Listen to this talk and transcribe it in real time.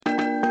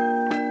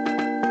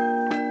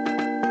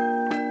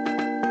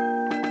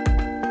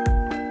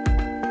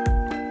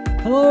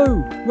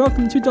Hello,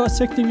 welcome to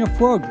Dissecting a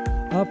Frog,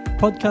 a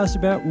podcast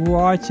about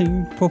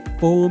writing,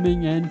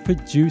 performing and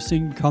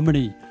producing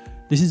comedy.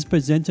 This is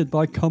presented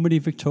by Comedy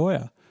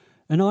Victoria,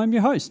 and I'm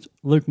your host,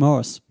 Luke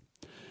Morris.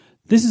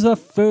 This is our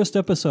first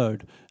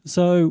episode,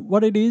 so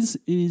what it is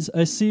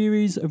a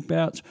series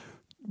about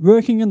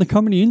working in the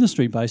comedy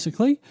industry,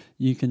 basically.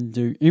 You can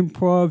do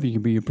improv, you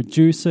can be a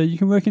producer, you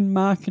can work in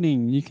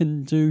marketing, you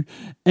can do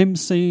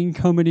MCing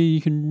comedy,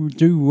 you can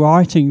do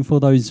writing for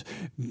those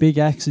big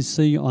acts you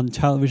see on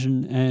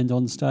television and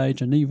on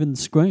stage and even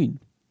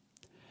screen.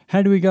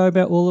 How do we go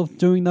about all of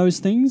doing those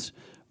things?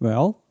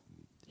 Well,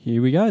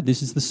 here we go.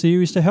 This is the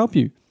series to help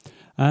you.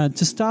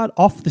 To start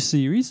off the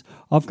series,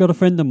 I've got a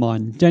friend of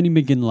mine, Danny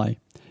McGinaly.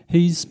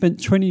 He's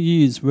spent 20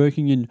 years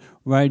working in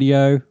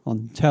radio,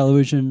 on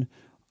television,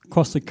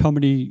 across the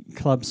comedy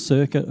club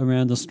circuit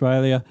around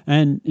Australia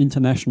and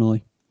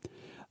internationally.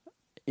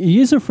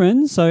 He is a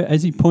friend, so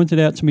as he pointed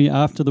out to me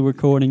after the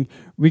recording,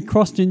 we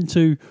crossed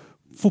into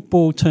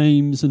football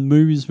teams and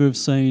movies we've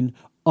seen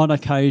on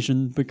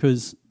occasion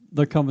because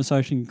the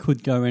conversation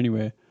could go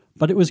anywhere.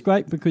 But it was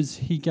great because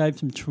he gave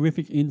some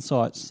terrific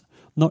insights,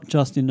 not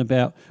just in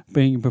about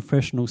being a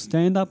professional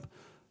stand-up,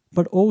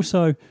 but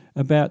also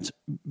about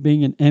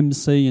being an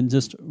MC and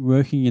just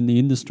working in the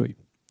industry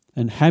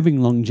and having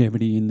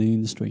longevity in the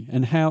industry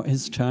and how it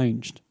has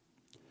changed.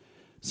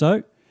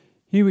 So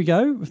here we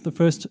go with the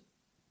first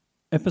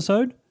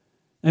episode.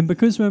 And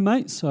because we're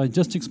mates, I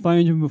just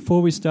explained to him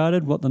before we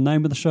started what the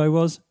name of the show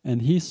was,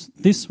 and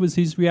this was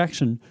his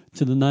reaction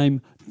to the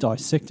name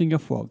Dissecting a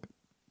Frog.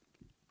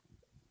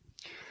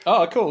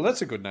 Oh, cool.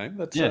 That's a good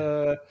name.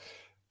 Yeah.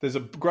 There's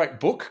a great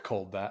book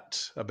called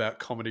that about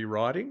comedy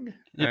writing.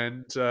 Yep.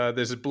 And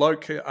there's a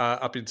bloke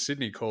up in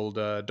Sydney called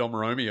Dom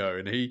Romeo,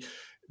 and he,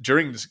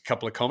 during a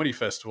couple of comedy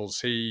festivals,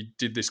 he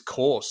did this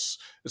course.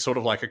 It's sort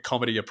of like a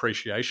comedy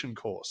appreciation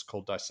course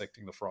called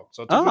Dissecting the Frog.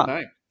 So it's a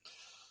good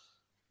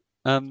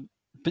name.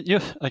 But you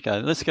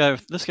okay? Let's go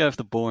with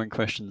the boring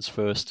questions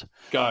first.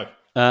 Go.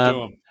 Do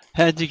 'em.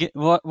 How did you get?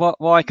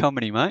 Why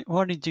comedy, mate?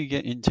 Why did you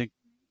get into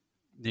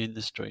the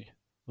industry?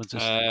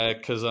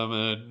 Because I'm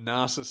a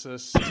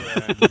narcissist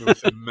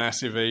with a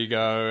massive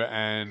ego,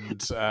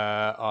 and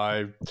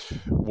I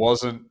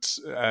wasn't,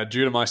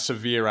 due to my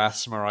severe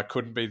asthma, I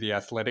couldn't be the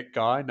athletic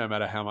guy, no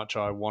matter how much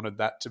I wanted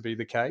that to be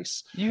the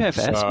case. You have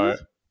asthma?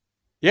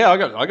 Yeah, I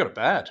got it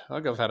bad.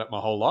 I've had it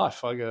my whole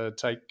life. I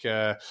take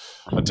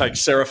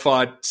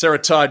Serotype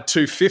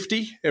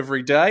 250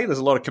 every day. There's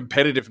a lot of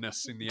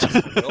competitiveness in the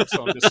asthma world,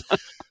 so I'm just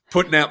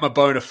putting out my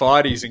bona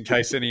fides in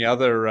case any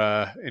other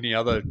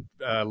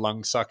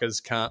lung suckers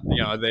can't.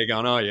 They're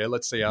going, oh yeah,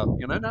 let's see how.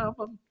 No,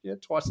 I'm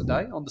twice a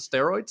day on the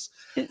steroids.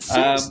 It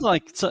seems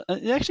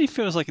it actually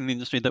feels like an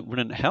industry that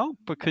wouldn't help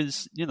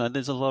because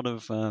there's a lot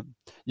of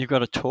you've got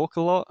to talk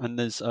a lot, and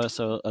there's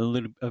also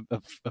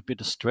a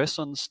bit of stress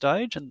on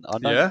stage, and I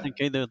don't think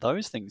either of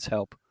those things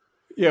help.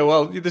 Yeah,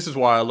 well, this is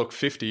why I look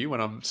 50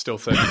 when I'm still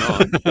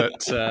 39.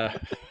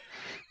 But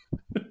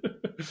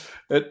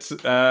it's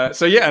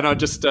so yeah, and I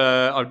just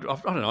I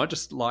don't know. I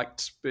just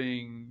liked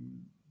being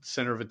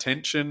center of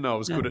attention. I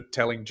was good at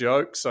telling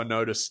jokes. I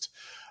noticed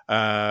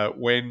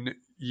when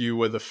you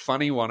were the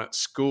funny one at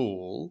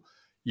school,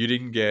 you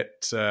didn't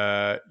get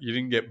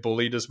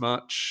bullied as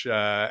much,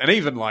 and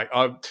even like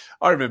I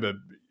remember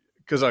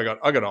because I got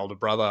an older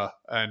brother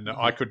and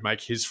I could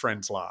make his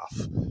friends laugh,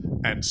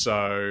 and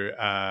so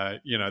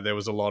there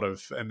was a lot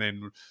of, and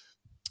then.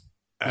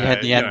 You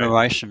had the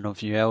admiration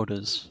of your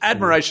elders.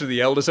 Admiration of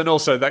the elders, and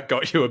also that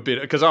got you a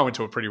bit, because I went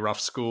to a pretty rough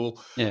school.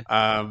 Yeah.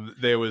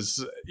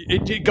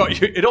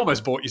 It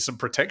almost bought you some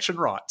protection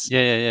rights.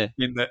 Yeah.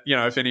 In that,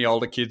 if any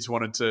older kids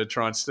wanted to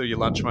try and steal your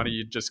lunch money,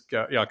 you'd just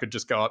go. I could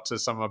just go up to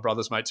some of my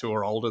brother's mates who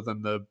are older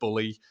than the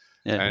bully,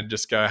 and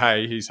just go,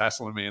 "Hey, he's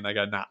hassling me," and they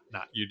go, "Nah,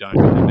 you don't,"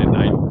 and then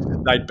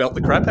they'd belt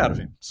the crap out of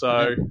him.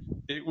 So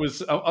it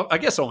was, I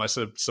guess, almost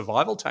a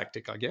survival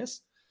tactic. I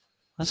guess.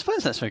 I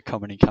suppose that's where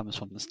comedy comes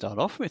from to start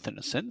off with, in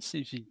a sense.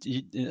 If you,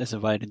 as a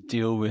way to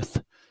deal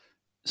with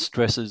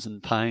stresses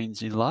and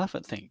pains, you laugh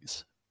at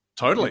things.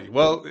 Totally.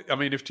 Well, I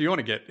mean, if you want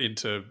to get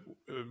into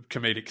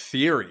comedic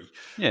theory,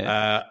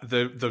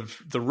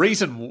 the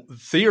reason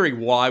theory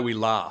why we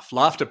laugh,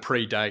 laughter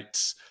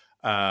predates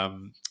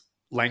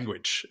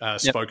language,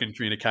 spoken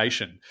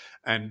communication,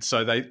 and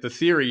so the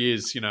theory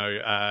is,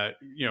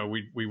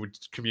 we would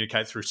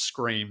communicate through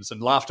screams,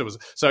 and laughter was.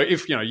 So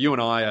if you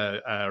and I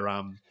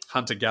are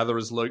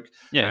hunter-gatherers, Luke,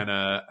 and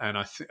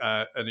a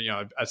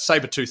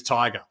saber-toothed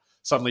tiger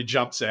suddenly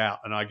jumps out,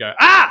 and I go,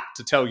 ah,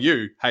 to tell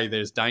you, hey,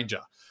 there's danger.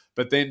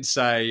 But then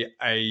say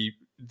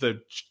the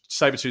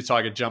saber-toothed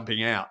tiger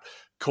jumping out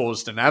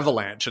caused an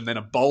avalanche, and then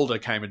a boulder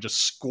came and just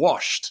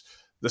squashed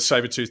the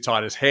saber-toothed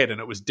tiger's head,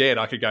 and it was dead.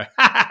 I could go, ha,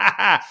 ha, ha,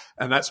 ha,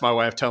 and that's my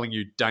way of telling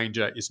you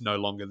danger is no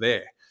longer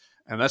there.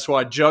 And that's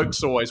why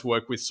jokes always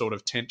work with sort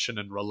of tension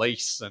and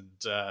release, and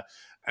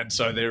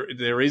so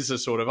there is a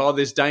sort of,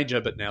 there's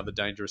danger, but now the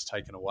danger is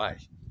taken away.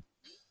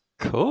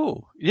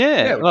 Cool.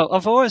 Yeah. Yeah, Well,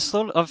 I've always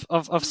thought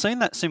I've seen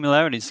that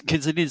similarities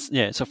because it is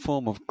it's a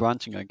form of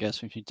grunting, I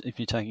guess, if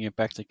you're taking it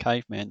back to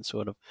caveman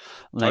sort of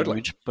totally.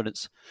 language, but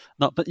it's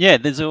not. But yeah,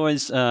 there's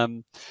always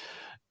I've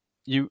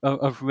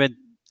read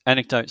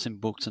anecdotes in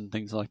books and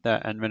things like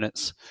that, and when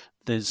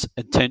there's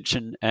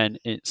attention and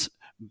it's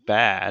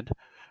bad,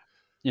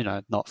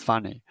 not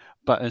funny.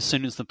 But as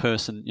soon as the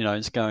person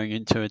is going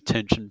into a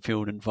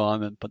tension-filled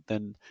environment, but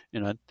then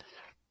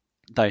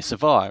they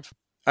survive.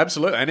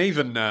 Absolutely, and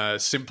even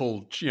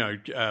simple,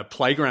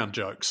 playground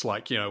jokes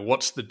like,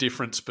 what's the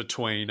difference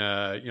between,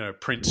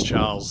 Prince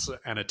Charles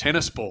and a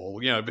tennis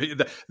ball?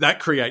 That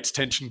creates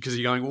tension because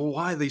you're going, well,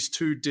 why are these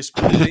two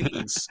disparate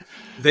things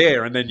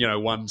there? And then,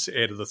 one's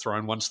heir to the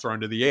throne, one's thrown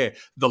to the air.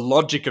 The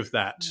logic of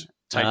that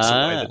takes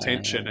away the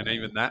tension, and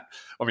even that.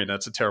 I mean,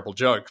 that's a terrible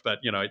joke, but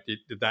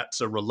that's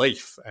a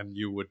relief, and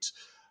you would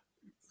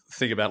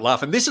think about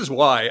laugh. And this is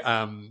why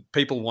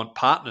people want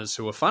partners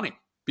who are funny,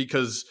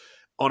 because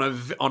on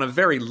a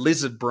very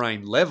lizard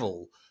brain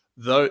level,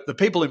 the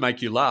people who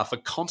make you laugh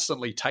are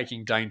constantly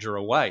taking danger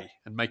away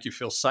and make you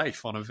feel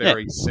safe on a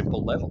very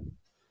simple level.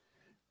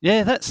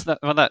 Yeah, that's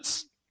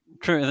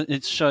true.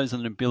 It shows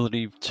an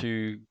ability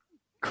to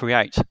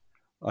create,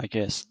 I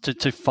guess,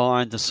 to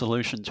find a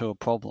solution to a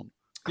problem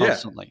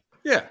constantly.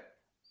 Yeah.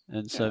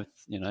 And so,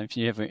 if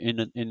you ever in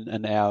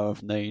an hour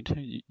of need,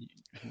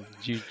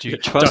 do you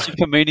trust a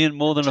comedian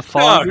more than a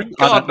fireman?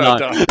 No, God, no,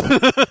 don't.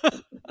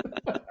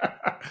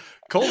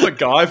 Call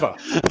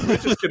MacGyver. We're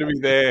just going to be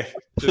there,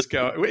 just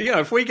go.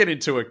 If we get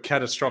into a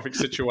catastrophic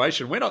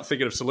situation, we're not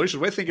thinking of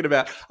solutions. We're thinking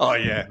about, oh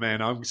yeah,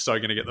 man, I'm so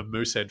going to get the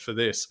moose head for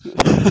this.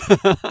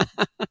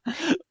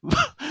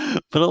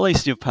 But at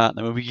least your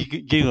partner will be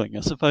giggling. I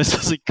suppose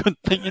there's a good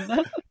thing in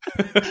that.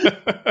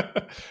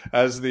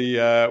 As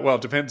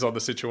it depends on the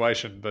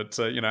situation, but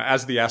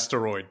as the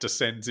asteroid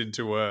descends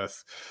into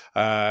Earth,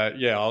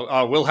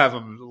 I will have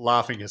them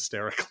laughing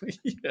hysterically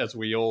as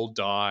we all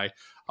die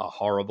a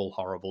horrible,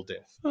 horrible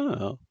death.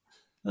 Oh,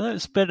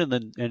 that's better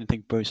than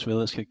anything Bruce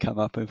Willis could come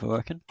up with, I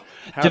reckon.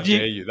 How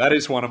dare you? That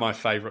is one of my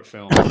favourite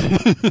films,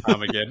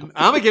 Armageddon.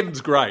 Armageddon's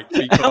great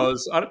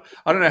because I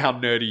don't know how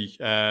nerdy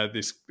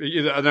this.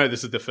 I know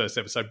this is the first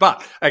episode,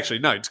 but actually,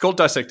 no, it's called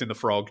Dissecting the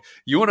Frog.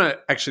 You want to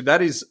actually?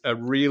 That is a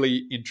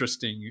really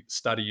interesting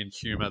study in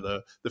humour.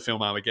 The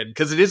film Armageddon,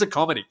 because it is a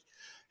comedy.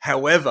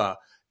 However,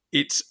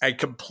 it's a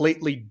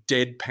completely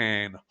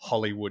deadpan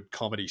Hollywood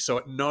comedy. So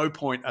at no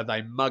point are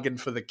they mugging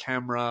for the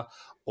camera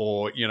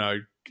or,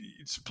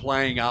 it's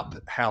playing up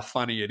how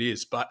funny it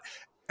is. But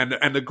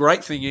and the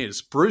great thing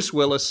is Bruce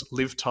Willis,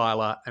 Liv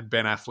Tyler, and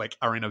Ben Affleck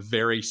are in a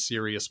very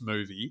serious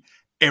movie.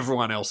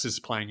 Everyone else is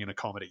playing in a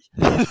comedy,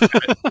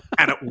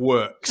 and it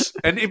works.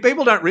 And if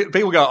people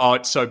go, oh,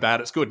 it's so bad,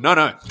 it's good.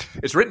 No,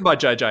 it's written by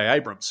J.J.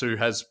 Abrams, who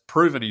has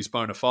proven his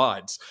bona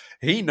fides.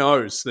 He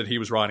knows that he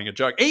was writing a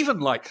joke. Even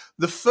like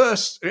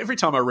every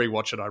time I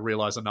rewatch it, I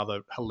realize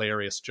another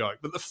hilarious joke.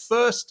 But the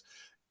first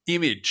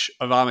image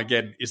of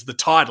Armageddon is the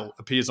title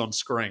appears on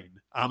screen,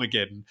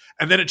 Armageddon,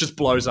 and then it just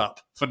blows up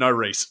for no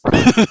reason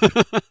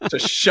to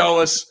show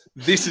us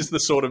this is the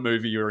sort of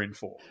movie you're in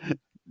for.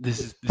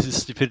 This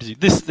is stupidity.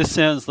 This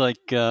sounds like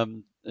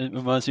it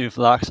reminds me of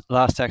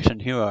Last Action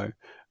Hero,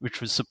 which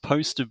was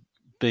supposed to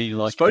be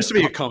like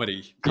a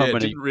comedy. Yeah, it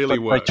didn't really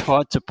work. They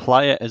tried to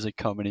play it as a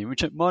comedy,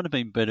 which it might have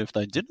been better if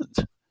they didn't.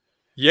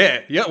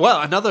 Yeah.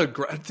 Well, another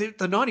the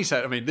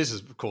 90s. I mean, this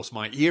is of course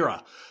my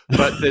era,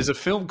 but there's a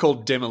film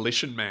called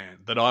Demolition Man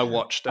that I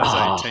watched as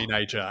a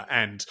teenager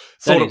and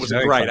thought it was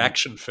a great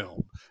action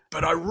film.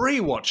 But I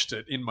rewatched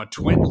it in my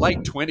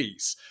late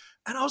 20s.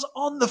 And I was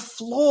on the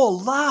floor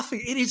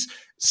laughing. It is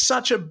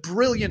such a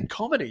brilliant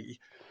comedy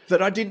that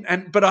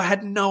but I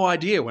had no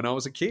idea when I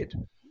was a kid.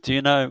 Do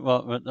you know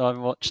what? I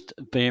watched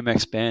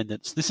BMX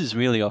Bandits. This is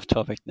really off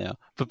topic now,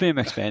 but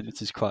BMX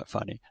Bandits is quite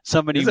funny.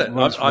 Somebody I've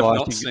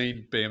not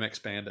seen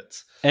BMX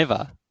Bandits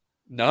ever.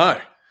 No,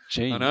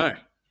 gee, I know.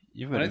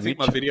 I don't think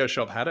my video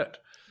shop had it.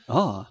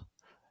 Oh,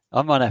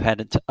 I might have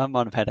had it. I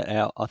might have had it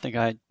out. I think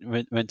I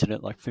rented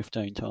it like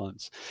 15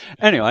 times.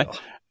 Anyway.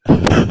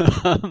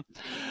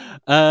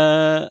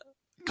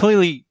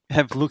 Clearly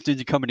have looked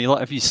into comedy.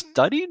 Like, have you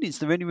studied? Is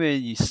there anywhere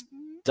you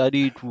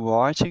studied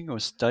writing or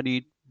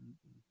studied?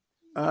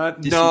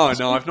 No,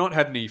 I've not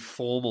had any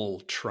formal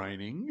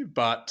training,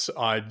 but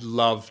I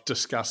love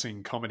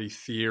discussing comedy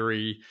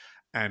theory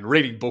and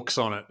reading books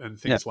on it and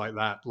things like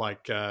that.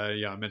 Like,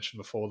 I mentioned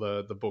before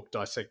the book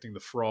Dissecting the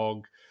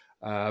Frog,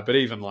 but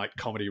even like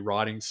comedy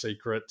writing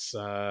secrets.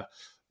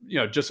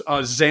 Just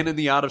Zen and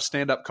the Art of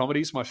Stand-Up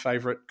Comedy is my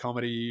favorite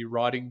comedy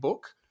writing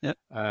book. Yep.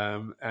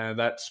 And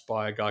that's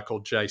by a guy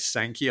called Jay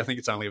Sankey. I think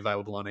it's only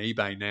available on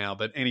eBay now,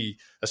 but any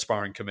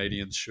aspiring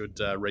comedians should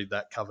read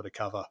that cover to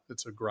cover.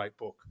 It's a great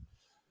book.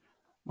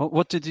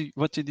 What did you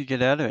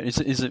get out of it?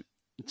 Is it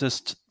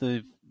just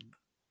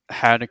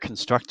how to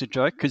construct a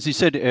joke? Because you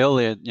said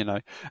earlier,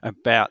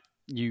 about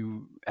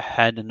you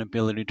had an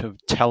ability to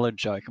tell a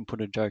joke and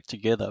put a joke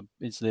together.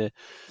 Is there?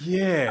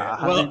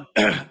 Yeah.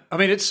 I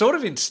mean, it's sort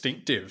of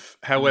instinctive.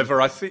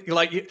 However, I think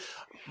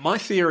My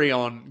theory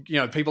on,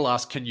 people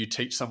ask, can you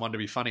teach someone to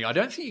be funny? I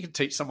don't think you can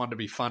teach someone to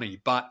be funny,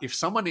 but if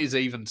someone is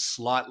even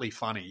slightly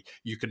funny,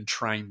 you can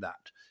train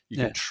that. You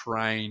can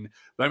train.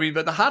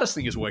 But the hardest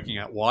thing is working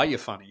out why you're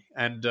funny.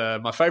 And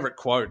my favorite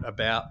quote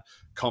about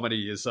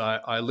comedy is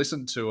I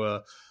listened to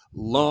a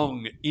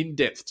long,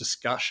 in-depth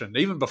discussion,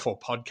 even before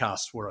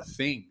podcasts were a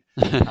thing,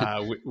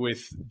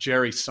 with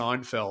Jerry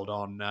Seinfeld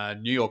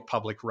on New York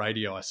Public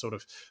Radio. I sort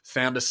of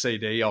found a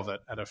CD of it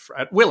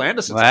at Will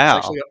Anderson's. Wow.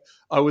 Actually,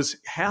 I was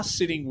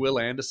house-sitting Will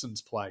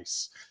Anderson's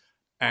place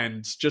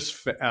and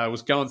just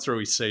was going through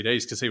his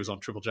CDs because he was on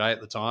Triple J at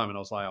the time, and I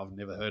was like, I've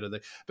never heard of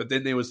it. But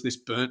then there was this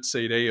burnt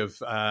CD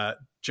of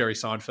Jerry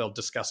Seinfeld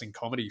discussing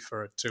comedy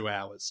for 2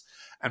 hours.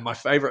 And my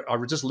favorite, I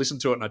just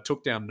listened to it and I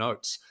took down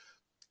notes.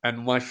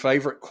 And my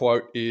favorite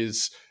quote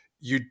is,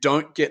 you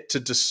don't get to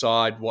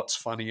decide what's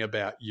funny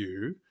about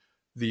you.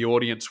 The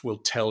audience will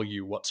tell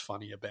you what's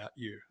funny about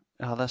you.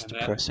 Oh, that's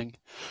depressing.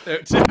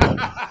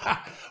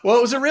 Well,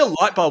 it was a real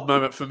light bulb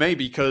moment for me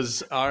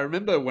because I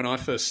remember when I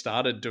first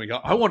started doing it,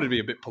 I wanted to be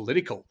a bit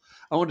political.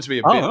 I wanted to be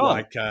a bit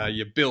like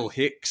your Bill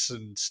Hicks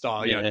and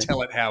style,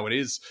 tell it how it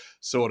is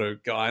sort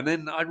of guy. And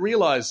then I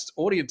realized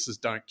audiences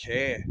don't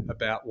care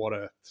about what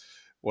a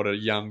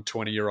young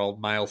 20-year-old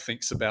male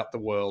thinks about the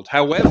world.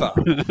 However,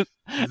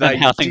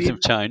 how things have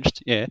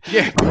changed. Yeah,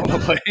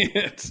 probably.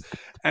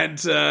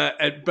 But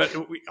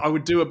I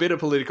would do a bit of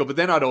political, but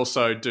then I'd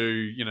also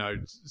do,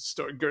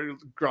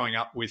 growing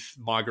up with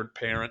migrant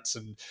parents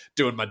and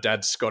doing my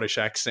dad's Scottish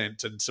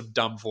accent and some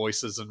dumb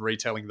voices and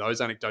retelling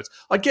those anecdotes.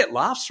 I'd get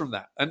laughs from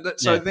that. And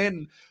so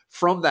then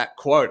from that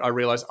quote, I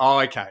realized,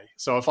 okay,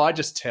 so if I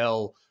just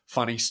tell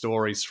funny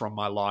stories from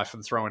my life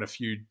and throw in a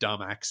few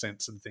dumb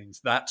accents and things,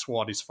 that's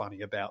what is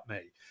funny about me.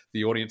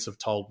 The audience have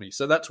told me.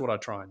 So that's what I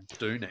try and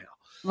do now.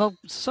 Well,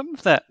 some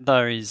of that,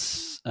 though,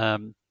 is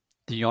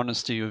the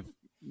honesty of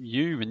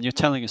you. When you're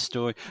telling a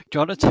story,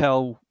 got to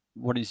tell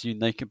what is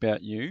unique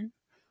about you.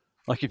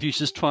 Like if you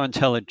just try and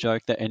tell a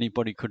joke that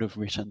anybody could have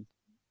written,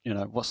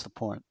 what's the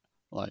point?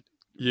 Like,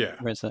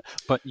 where's that?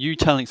 But you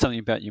telling something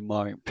about your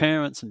migrant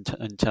parents and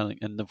telling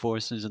and the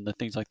voices and the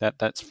things like that,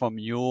 that's from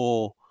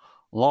your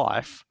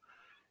life.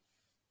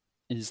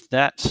 Is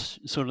that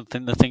sort of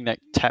the thing that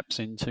taps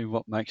into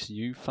what makes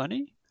you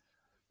funny?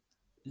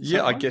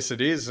 Yeah, I guess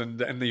it is. And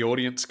the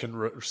audience can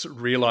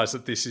realize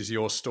that this is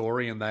your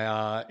story and they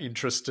are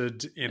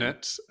interested in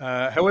it.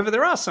 However,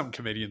 there are some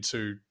comedians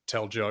who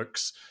tell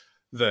jokes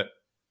that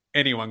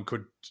anyone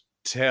could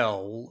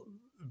tell,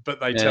 but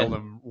they tell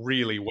them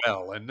really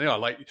well. And,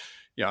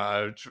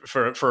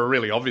 for a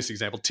really obvious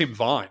example, Tim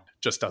Vine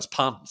just does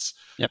puns.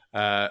 Yep.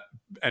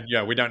 And,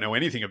 we don't know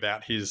anything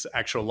about his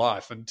actual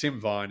life. And Tim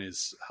Vine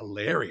is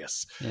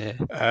hilarious.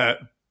 Yeah.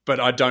 But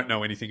I don't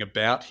know anything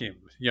about him.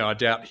 I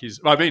doubt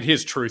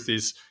his truth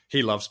is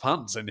he loves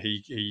puns and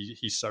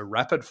he's so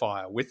rapid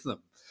fire with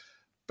them.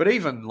 But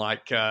even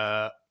like,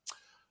 I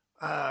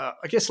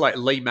guess like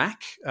Lee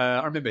Mack,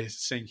 I remember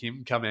seeing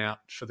him come out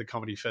for the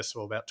comedy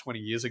festival about 20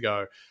 years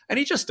ago, and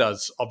he just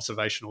does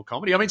observational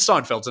comedy. I mean,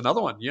 Seinfeld's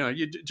another one,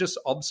 you just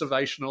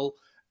observational,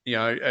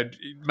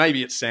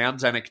 maybe it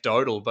sounds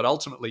anecdotal, but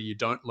ultimately you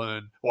don't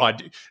learn. Well,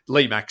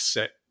 Lee Mack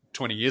said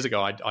 20 years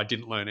ago, I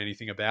didn't learn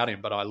anything about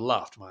him, but I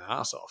laughed my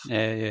ass off.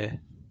 Yeah,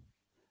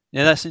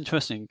 that's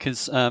interesting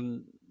because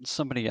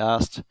somebody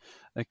asked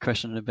a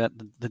question about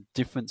the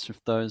difference of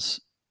those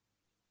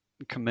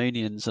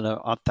comedians that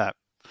are at that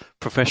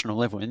professional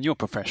level, and you're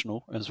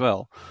professional as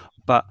well,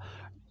 but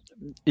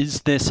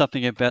is there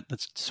something about the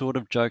sort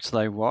of jokes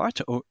they write,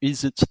 or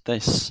is it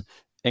this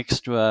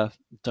extra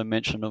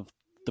dimension of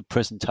the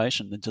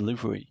presentation, the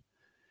delivery?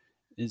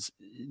 Lee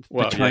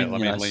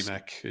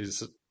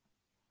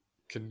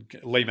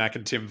Mack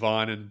and Tim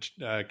Vine and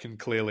can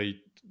clearly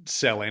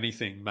sell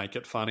anything, make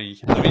it funny.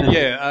 I mean,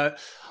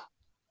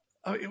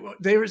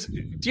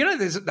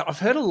 I've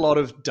heard a lot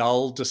of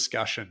dull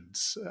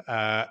discussions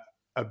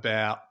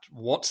about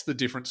what's the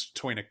difference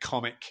between a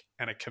comic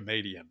and a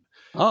comedian.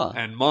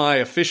 And my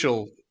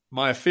official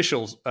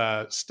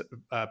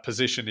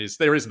position is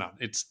there is none.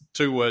 It's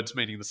two words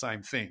meaning the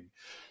same thing.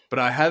 But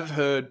I have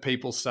heard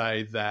people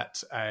say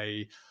that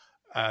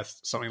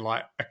something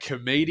like a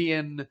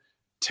comedian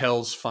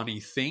tells funny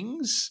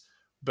things,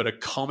 but a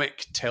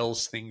comic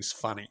tells things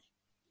funny.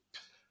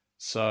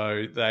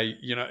 So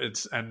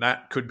and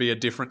that could be a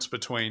difference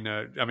between,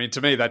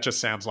 to me, that just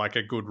sounds like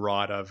a good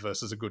writer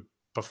versus a good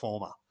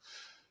performer.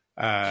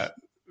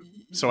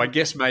 So I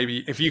guess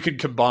maybe if you can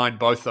combine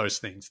both those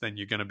things, then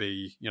you're going to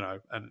be,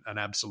 an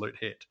absolute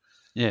hit.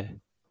 Yeah.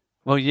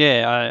 Well,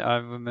 yeah, I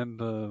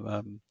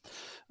remember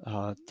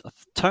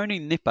Tony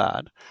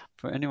Nippard.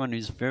 For anyone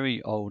who's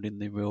very old in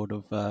the world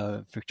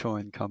of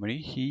Victorian comedy,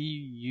 he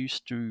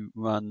used to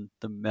run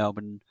the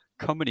Melbourne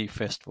Comedy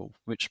Festival,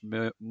 which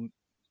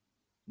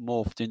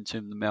morphed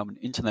into the Melbourne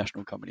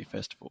International Comedy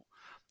Festival.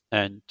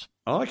 And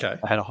I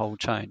had a whole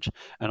change.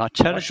 And I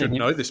chatted to him. I should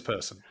know this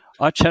person.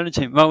 I chatted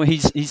to him. Well,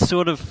 he's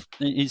sort of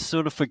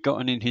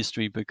forgotten in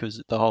history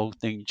because the whole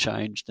thing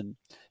changed, and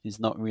he's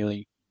not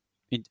really.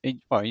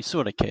 He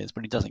sort of cares,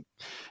 but he doesn't.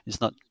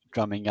 He's not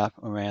drumming up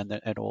around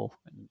it at all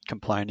and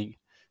complaining.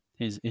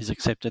 He's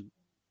accepted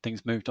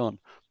things, moved on.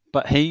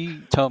 But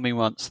he told me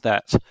once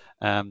that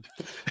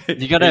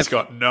you got to. He's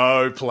got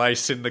no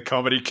place in the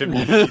comedy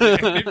community.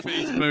 If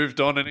he's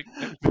moved on and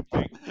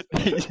accepted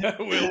things,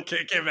 we'll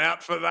kick him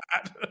out for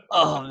that.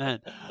 Oh man,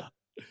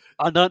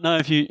 I don't know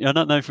if you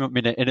want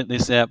me to edit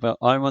this out, but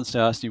I once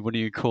asked you, what do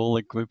you call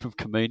a group of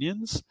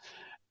comedians?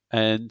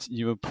 And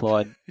you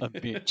applied a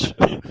bitch.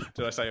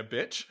 Did I say a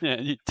bitch? Yeah,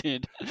 you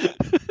did.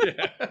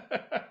 Yeah.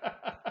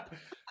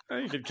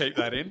 You can keep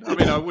that in. I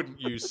mean, I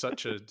wouldn't use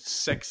such a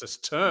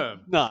sexist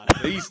term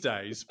these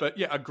days, but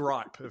yeah, a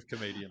gripe of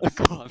comedians. A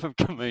gripe of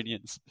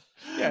comedians.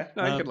 Yeah,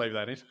 no, you can leave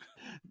that in.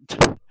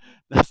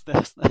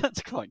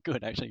 That's quite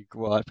good, actually.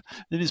 Gripe.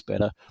 It is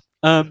better.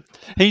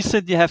 He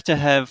said you have to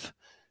have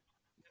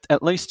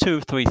at least 2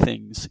 or 3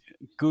 things: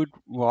 good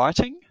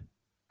writing,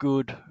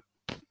 good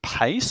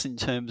pace in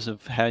terms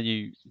of how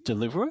you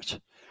deliver it,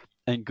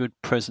 and good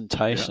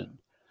presentation. Yeah.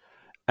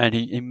 And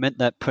he meant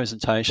that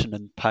presentation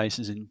and pace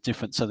is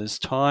indifferent. So there's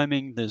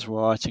timing, there's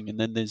writing, and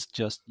then there's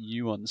just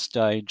you on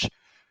stage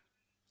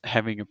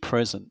having a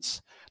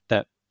presence.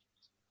 That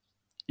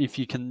if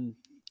you can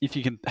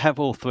have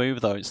all 3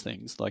 of those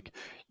things, like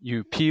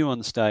you appear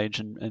on stage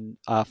and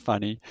are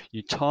funny,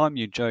 you time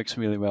your jokes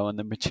really well, and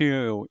the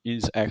material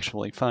is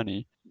actually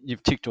funny,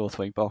 you've ticked all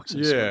 3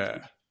 boxes.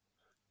 Yeah.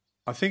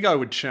 I think I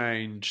would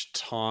change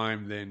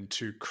time then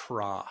to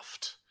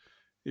craft.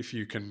 If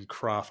you can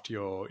craft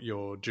your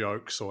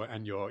jokes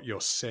and your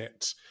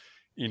set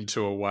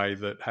into a way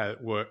that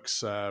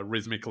works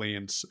rhythmically,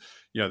 and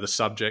the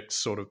subjects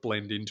sort of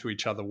blend into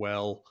each other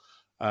well,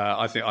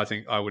 I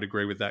think I would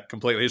agree with that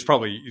completely. It's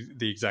probably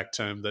the exact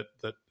term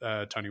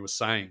that Tony was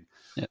saying,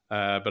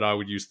 but I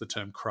would use the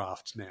term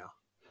craft now.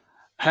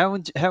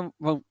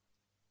 Well,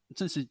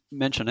 since you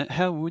mentioned it,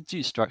 how would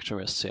you structure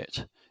a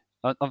set?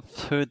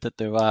 I've heard that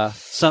there are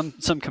some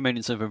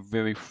comedians have a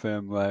very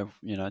firm way of,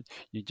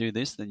 you do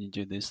this, then you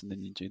do this, and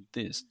then you do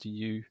this. Do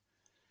you?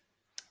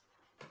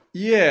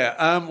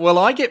 Yeah, well,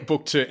 I get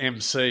booked to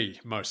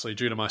MC mostly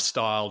due to my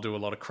style, do a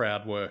lot of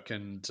crowd work,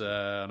 and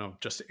I'm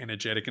just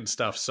energetic and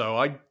stuff. So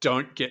I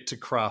don't get to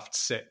craft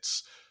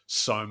sets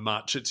so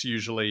much. It's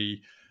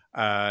usually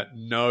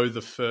know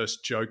the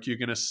first joke you're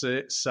going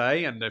to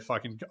say, and if I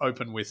can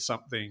open with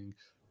something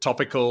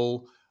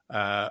topical,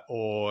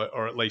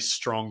 or at least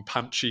strong,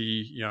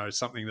 punchy,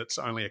 something that's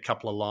only a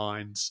couple of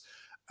lines.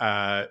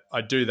 I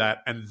do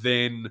that, and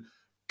then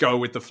go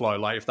with the flow.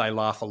 Like if they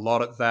laugh a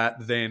lot at that,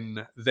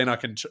 then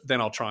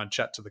I'll try and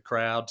chat to the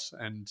crowd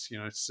and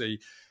see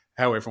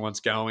how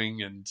everyone's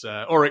going, and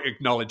or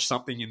acknowledge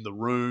something in the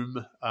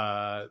room.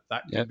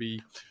 That can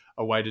be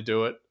a way to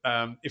do it.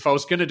 If I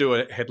was going to do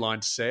a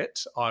headline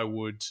set, I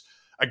would.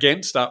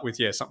 Again, start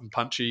with something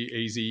punchy,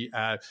 easy.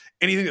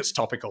 Anything that's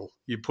topical,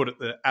 you put at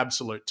the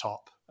absolute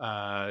top.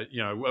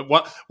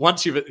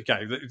 Once you've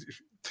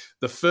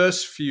the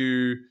first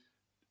few,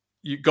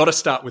 you've got to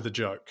start with a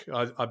joke.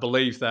 I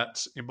believe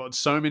that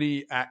so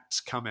many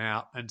acts come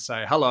out and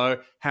say, "Hello,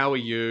 how are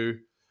you?"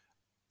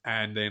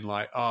 And then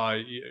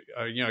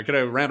get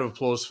a round of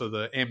applause for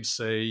the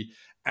MC.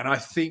 And I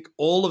think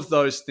all of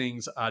those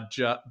things are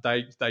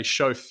they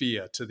show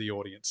fear to the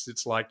audience.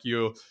 It's like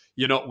you're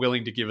not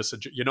willing to give us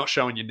you're not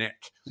showing your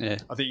neck. Yeah.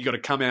 I think you got to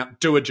come out,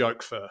 do a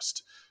joke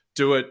first.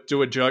 Do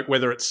a joke,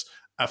 whether it's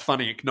a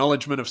funny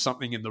acknowledgement of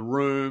something in the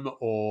room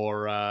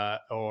or an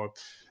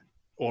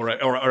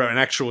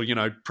actual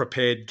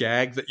prepared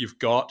gag that you've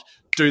got.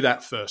 Do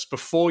that first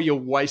before you're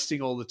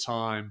wasting all the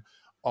time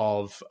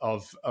of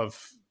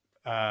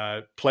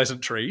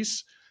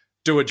pleasantries.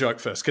 Do a joke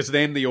first, because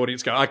then the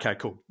audience go, okay,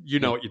 cool. You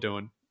know what you're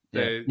doing.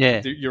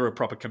 Yeah. You're a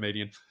proper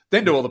comedian.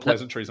 Then do all the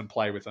pleasantries and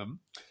play with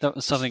them. That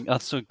was something I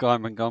saw Guy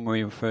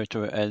Montgomery refer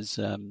to it as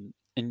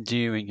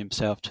endearing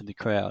himself to the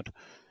crowd.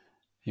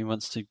 He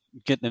wants to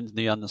get them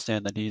to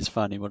understand that he is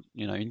funny.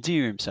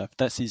 Endear himself.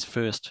 That's his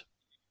first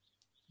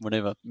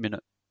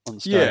minute on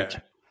stage.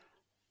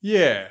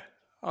 Yeah.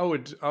 I'm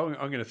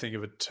going to think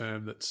of a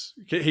term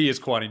he is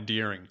quite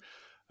endearing.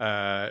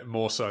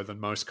 More so than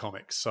most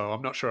comics. So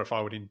I'm not sure if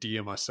I would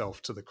endear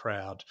myself to the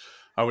crowd.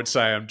 I would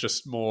say I'm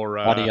just more...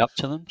 Buddy up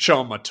to them? Show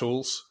them my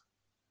tools.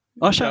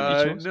 Oh, show them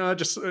your tools? No,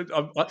 just...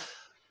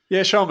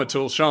 show them my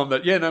tools. Show them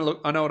that,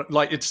 look, I know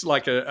what... it's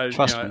like a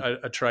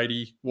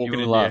tradie walking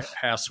into your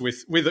house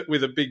with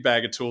a big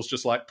bag of tools,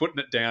 just like putting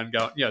it down,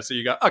 going, so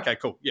you go, okay,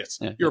 cool, yes,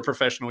 you're a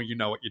professional, you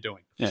know what you're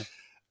doing. Yeah.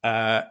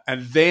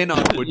 And then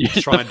I would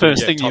try and do the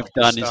first thing you've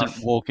done stuff.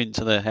 Isn't walk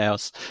into the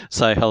house,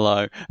 say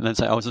hello, and then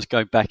say, I'll just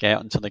go back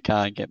out into the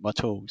car and get my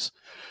tools.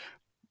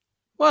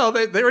 Well,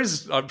 there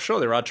is. I'm sure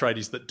there are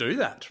tradies that do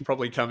that.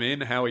 Probably come in.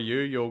 How are you?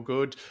 You're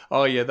good.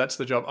 Oh yeah, that's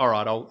the job. All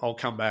right, I'll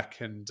come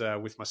back and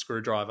with my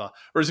screwdriver.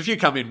 Whereas if you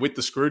come in with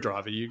the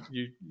screwdriver,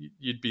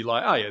 you'd be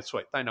like, oh yeah,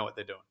 sweet. They know what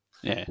they're doing.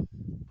 Yeah.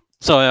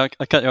 Sorry,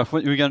 I cut you off.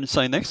 What were you going to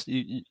say next?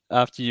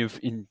 After you've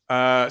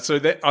So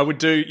that I would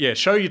do,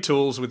 show your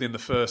tools within the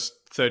first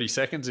 30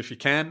 seconds if you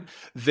can,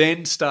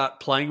 then start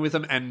playing with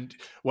them. And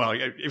well,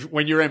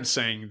 when you're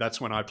emceeing,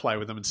 that's when I play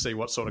with them and see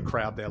what sort of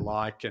crowd they're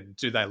like, and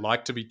do they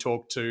like to be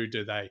talked to?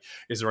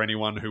 Is there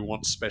anyone who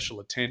wants special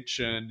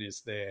attention?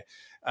 Is there,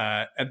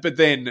 but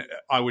then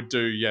I would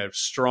do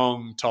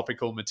strong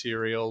topical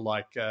material.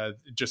 Like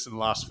just in the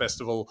last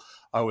festival,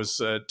 I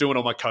was doing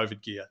all my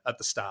COVID gear at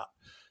the start.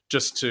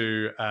 Just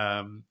to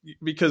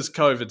because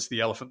COVID's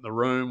the elephant in the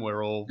room.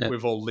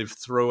 We've all lived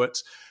through it.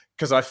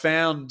 Because I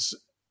found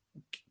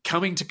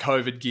coming to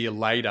COVID gear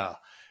later,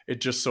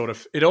 it just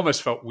it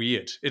almost felt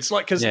weird. It's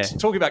like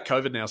talking about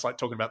COVID now is like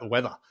talking about the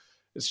weather.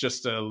 It's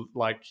just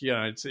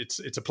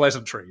it's a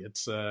pleasantry.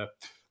 It's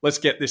let's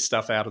get this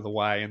stuff out of the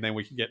way, and then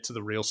we can get to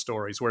the real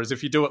stories. Whereas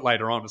if you do it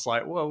later on, it's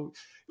like, well,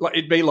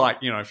 it'd be like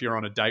if you're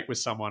on a date with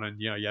someone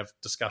and you have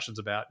discussions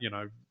about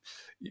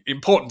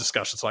important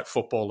discussions like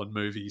football and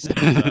movies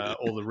and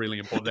all the really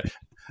important things.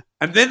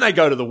 And then they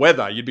go to the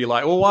weather, you'd be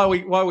like, well, why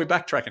are we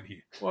backtracking here?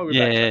 Why are we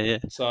backtracking? Yeah.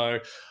 So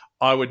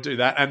I would do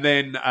that. And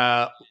then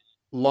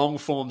long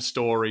form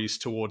stories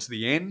towards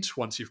the end,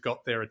 once you've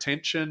got their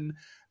attention.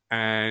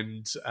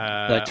 And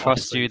they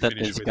trust you that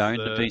there's going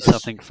to be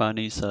something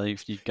funny. So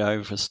if you go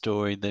with a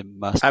story, there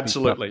must be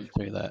something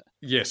to that.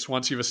 Yes,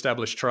 once you've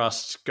established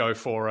trust, go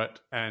for it.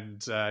 And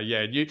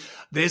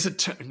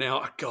there's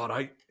now,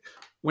 God,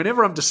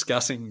 whenever I'm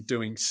discussing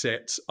doing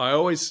sets, I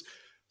always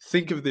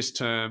think of this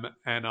term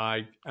and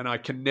I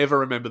can never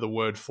remember the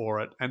word for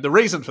it. And the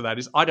reason for that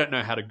is I don't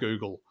know how to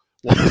Google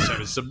what this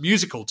term is. It's a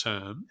musical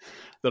term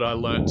that I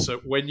learned.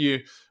 So when you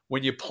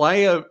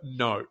play a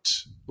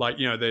note, like,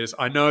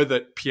 I know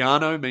that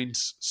piano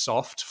means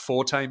soft,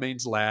 forte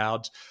means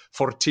loud,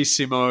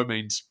 fortissimo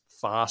means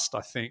fast,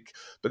 I think.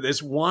 But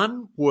there's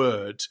one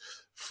word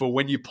for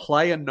when you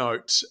play a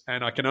note,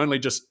 and I can only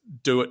just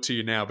do it to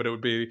you now, but it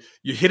would be,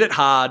 you hit it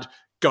hard,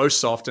 go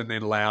soft, and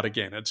then loud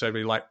again. And so it'd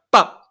be like,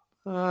 bop,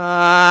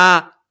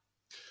 ah.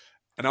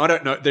 And I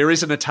don't know, there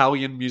is an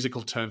Italian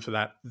musical term for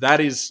that. That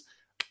is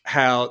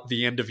how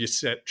the end of your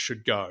set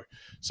should go.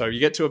 So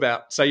you get to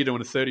about, say you're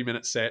doing a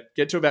 30-minute set,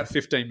 get to about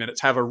 15 minutes,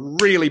 have a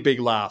really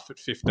big laugh at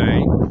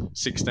 15,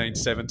 16,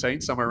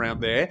 17, somewhere around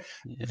there.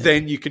 Yeah.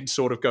 Then you can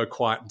sort of go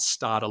quiet and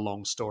start a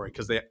long story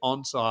because they're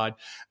on side,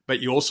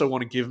 but you also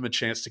want to give them a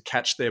chance to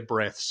catch their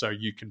breath so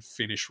you can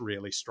finish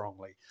really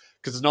strongly.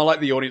 Because it's not like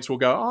the audience will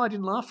go, oh, I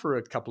didn't laugh for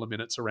a couple of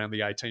minutes around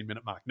the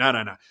 18-minute mark. No.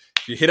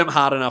 If you hit them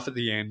hard enough at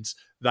the end,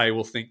 they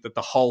will think that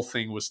the whole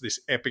thing was this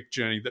epic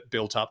journey that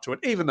built up to it.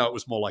 Even though it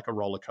was more like a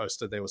roller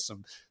coaster, there was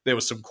some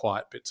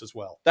quiet bits as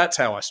well. That's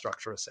how I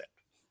structure a set.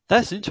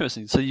 That's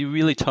interesting. So you're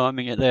really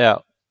timing it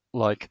out.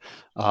 Like,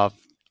 I've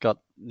got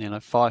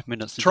 5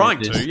 minutes to trying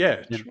do this. To,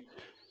 yeah.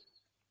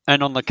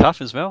 And on the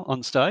cuff as well,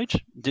 on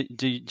stage.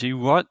 Do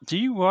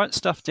you write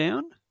stuff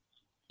down?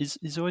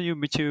 Is all your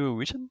material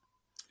written?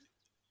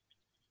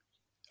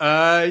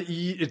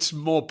 It's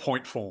more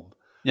point form.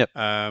 Yep.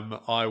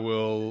 I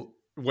will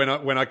when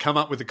I come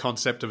up with the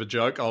concept of a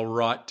joke, I'll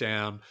write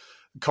down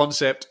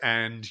concept,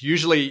 and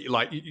usually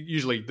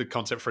the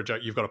concept for a joke,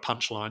 you've got a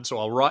punchline. So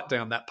I'll write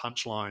down that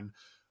punchline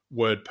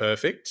word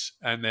perfect,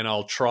 and then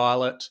I'll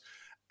trial it.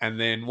 And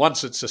then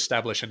once it's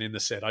established and in the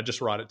set, I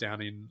just write it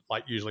down in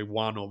usually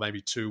one or maybe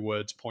 2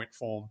 words point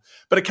form.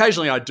 But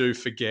occasionally I do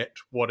forget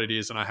what it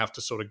is and I have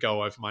to sort of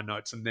go over my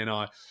notes, and then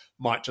I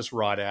might just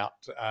write out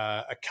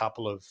a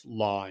couple of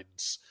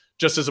lines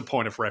just as a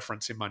point of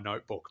reference in my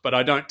notebook. But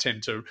I don't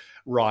tend to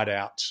write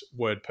out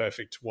word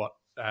perfect what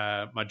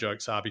my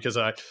jokes are, because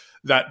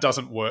that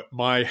doesn't work.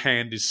 My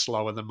hand is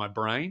slower than my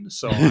brain.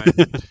 So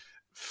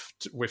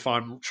if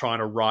I'm trying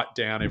to write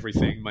down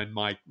everything,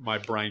 my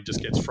brain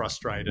just gets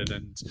frustrated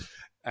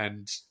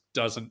and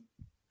doesn't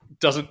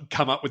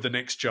come up with the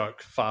next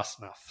joke fast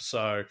enough.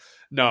 So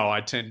no,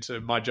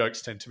 my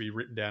jokes tend to be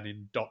written down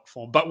in dot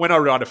form. But when I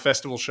write a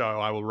festival show,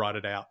 I will write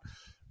it out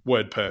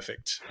word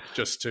perfect,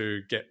 just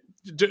to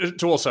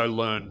also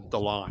learn the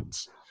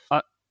lines.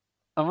 I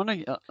want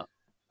to.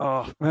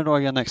 Where do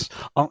I go next?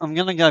 I'm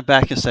going to go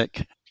back a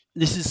sec.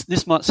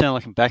 This might sound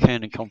like a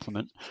backhanded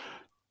compliment.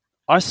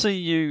 I see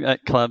you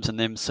at clubs and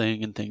them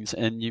seeing and things,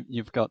 and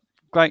you've got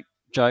great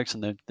jokes,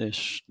 and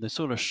they're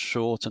sort of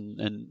short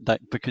and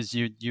that because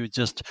you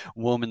just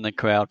warming the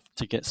crowd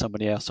to get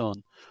somebody else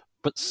on.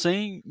 But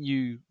seeing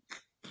you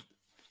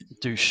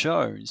do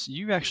shows,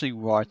 you actually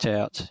write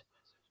out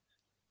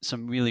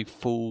some really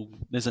full.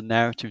 There's a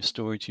narrative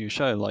story to your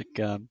show. Like,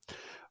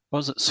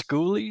 was it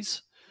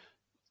Schoolies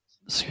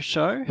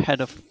show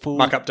had a full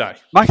Muck Up Day.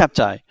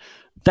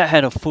 That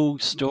had a full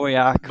story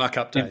arc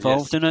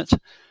involved in it.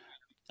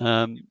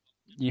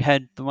 You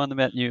had the one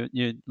about you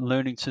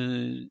learning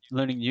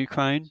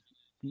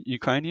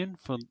Ukrainian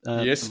for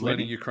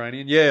learning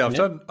Ukrainian. Yeah, I've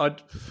done. I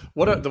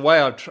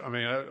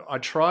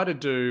try to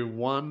do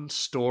one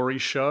story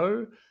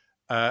show.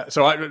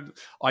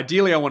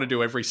 Ideally, I want to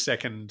do every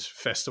second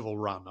festival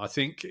run. I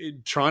think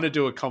trying to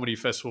do a comedy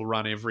festival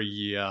run every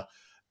year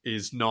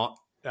is not.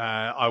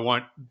 I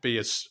won't be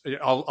as.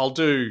 I'll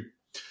do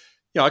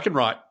I can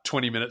write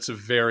 20 minutes of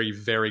very,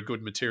 very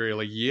good material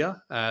a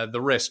year.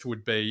 The rest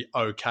would be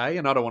okay,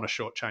 and I don't want to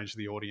shortchange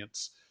the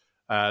audience.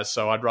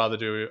 So I'd rather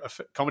do a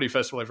comedy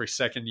festival every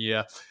second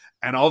year.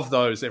 And of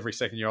those, every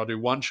second year, I'll do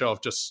one show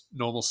of just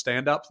normal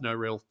stand-up, no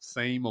real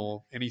theme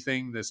or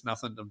anything. There's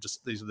nothing.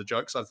 These are the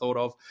jokes I thought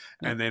of.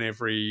 And then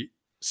every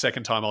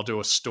second time I'll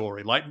do a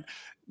story. Like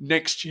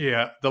next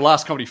year, the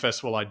last comedy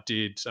festival I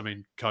did, I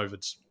mean,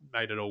 COVID's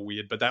made it all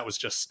weird, but that was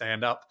just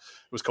stand-up.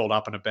 It was called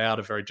Up and About,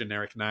 a very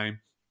generic name.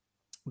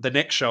 The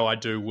next show I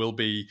do will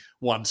be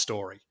one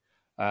story,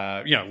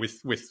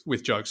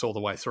 with jokes all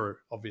the way through,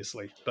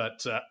 obviously.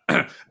 But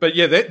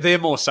yeah, they're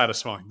more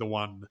satisfying. The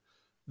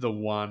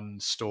one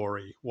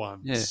story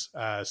ones.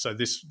 Yeah. So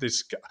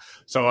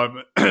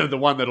I'm the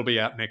one that'll be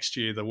out next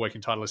year. The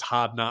working title is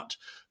Hard Nut,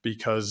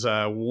 because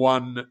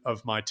one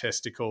of my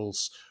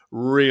testicles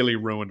really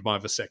ruined my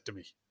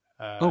vasectomy.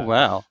 Oh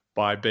wow!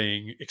 By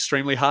being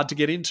extremely hard to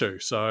get into.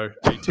 So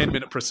a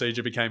 10-minute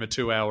procedure became a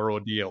 2-hour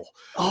ordeal.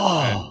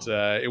 And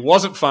it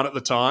wasn't fun at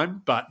the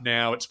time, but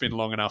now it's been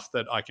long enough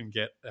that I can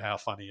get how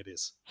funny it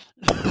is.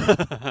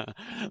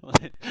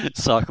 It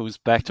cycles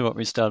back to what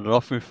we started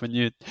off with. When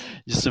you're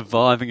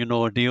surviving an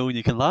ordeal,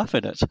 you can laugh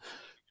at it.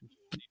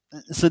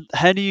 So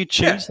how do you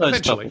choose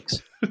those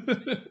topics?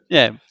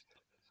 Yeah.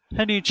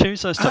 How do you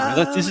choose those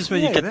topics? This is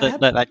where you get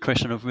that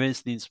question of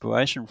where's the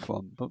inspiration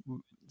from. But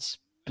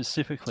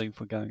specifically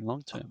for going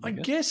long term, I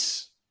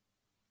guess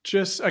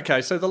just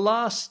okay. So the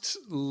last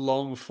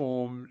long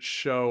form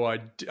show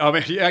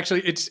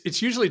actually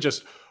it's usually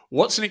just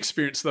what's an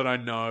experience that I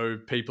know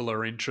people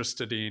are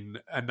interested in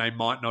and they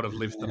might not have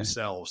lived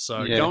themselves.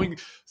 So going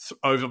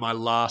over my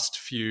last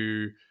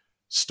few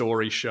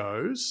story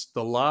shows,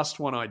 the last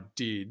one I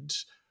did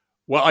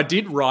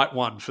write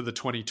one for the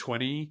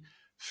 2020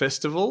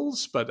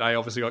 festivals, but they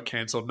obviously got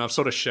cancelled, and I've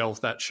sort of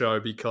shelved that show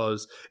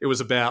because it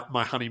was about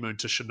my honeymoon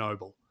to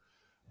Chernobyl.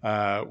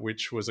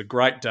 Which was a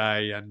great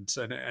day, and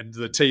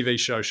the TV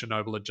show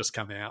Chernobyl had just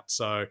come out,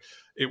 so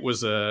it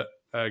was a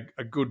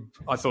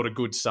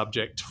good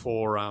subject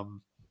for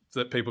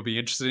that people be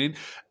interested in.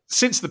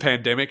 Since the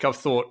pandemic, I've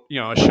thought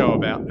a show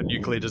about a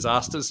nuclear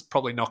disaster is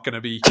probably not going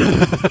to be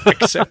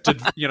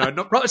accepted.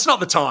 It's not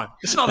the time.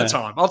 It's not the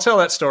time. I'll tell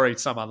that story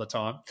some other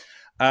time.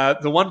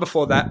 The one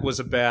before that was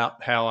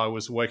about how I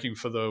was working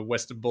for the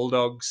Western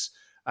Bulldogs,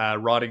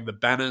 writing the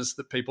banners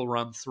that people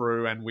run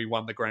through, and we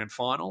won the grand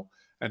final.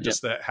 And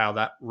just how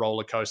that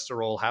roller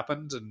coaster all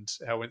happened and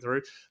how it went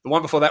through. The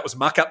one before that was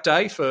Muck Up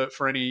Day.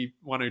 For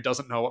anyone who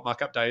doesn't know what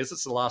Muck Up Day is,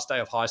 it's the last day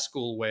of high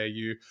school where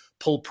you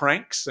pull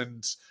pranks.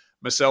 And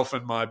myself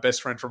and my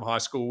best friend from high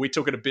school, we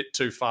took it a bit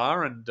too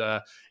far and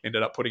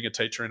ended up putting a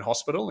teacher in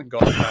hospital and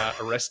got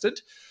arrested.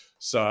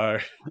 So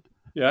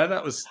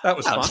that was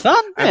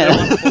fun. And the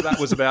one before that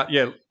was about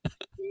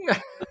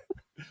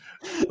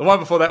the one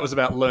before that was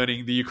about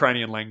learning the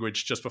Ukrainian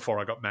language just before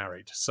I got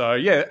married. So,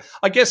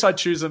 I guess I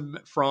choose them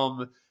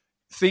from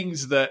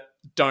things that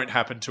don't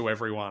happen to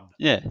everyone.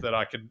 Yeah. That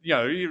I can,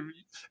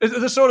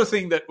 the sort of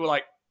thing that,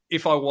 like,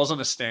 if I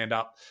wasn't a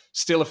stand-up,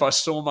 still if I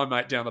saw my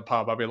mate down the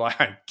pub, I'd be like,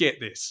 hey, get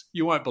this.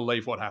 You won't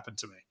believe what happened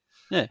to me.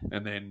 Yeah.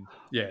 And then,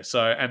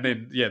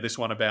 this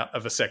one about a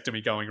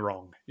vasectomy going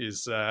wrong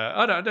is,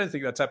 I don't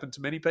think that's happened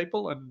to many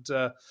people. And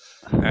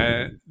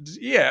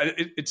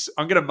it's,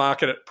 I'm going to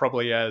market it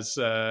probably as,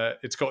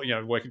 it's got,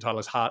 working title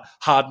is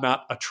Hard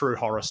Nut, a true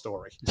horror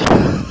story.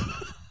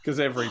 Because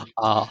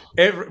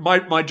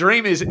my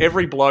dream is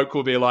every bloke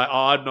will be like,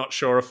 I'm not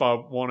sure if I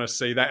want to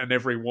see that. And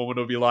every woman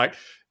will be like,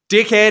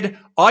 dickhead,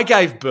 I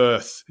gave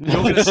birth.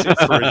 You're going to sit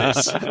through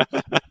this.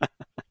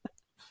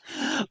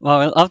 Well,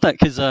 I love that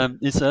because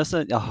it's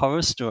also a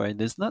horror story.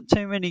 There's not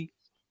too many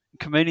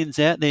comedians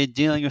out there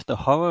dealing with the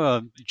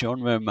horror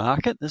genre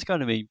market. There's got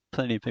to be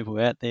plenty of people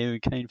out there who are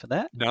keen for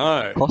that.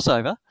 No.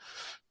 Crossover.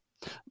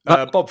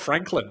 Bob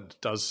Franklin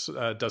does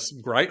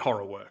some great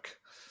horror work.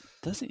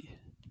 Does he?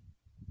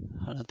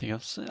 I don't think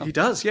I've seen. He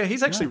does, yeah.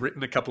 He's actually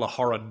written a couple of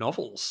horror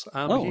novels.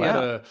 He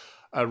had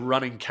a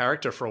running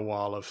character for a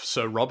while of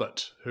Sir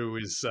Robert, who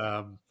is...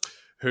 I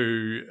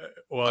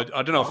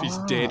don't know if he's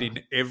dead in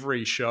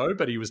every show,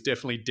 but he was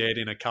definitely dead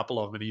in a couple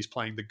of them, and he's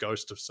playing the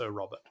ghost of Sir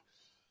Robert.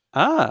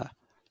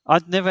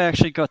 I'd never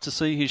actually got to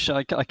see his show.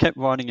 I kept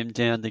writing him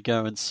down to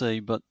go and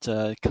see, but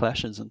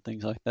clashes and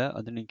things like that,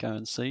 I didn't go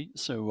and see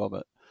Sir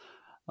Robert.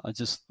 I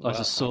just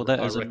saw that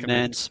as a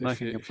man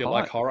smoking a pipe. If you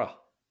like horror.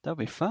 That'd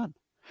be fun.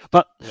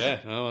 But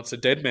it's a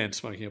dead man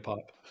smoking a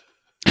pipe.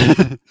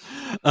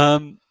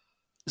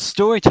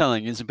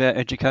 Storytelling is about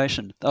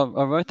education. I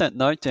wrote that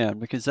note down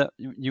because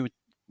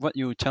what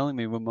you were telling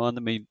me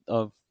reminded me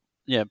of,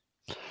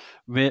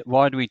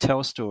 why do we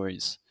tell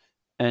stories?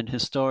 And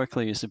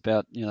historically it's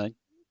about,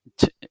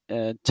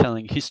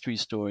 telling history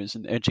stories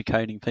and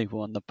educating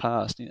people on the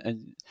past.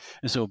 And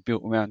it's all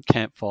built around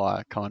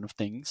campfire kind of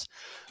things.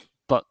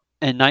 But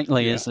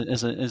innately as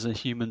a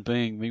human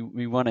being,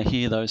 we want to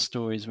hear those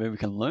stories where we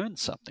can learn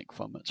something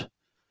from it.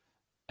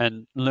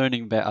 And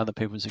learning about other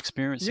people's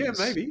experiences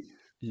maybe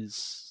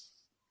is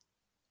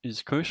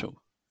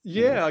crucial.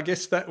 Yeah, I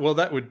guess that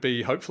would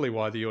be hopefully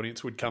why the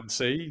audience would come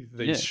see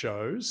these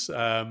shows.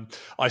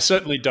 I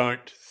certainly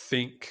don't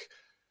think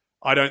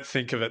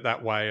of it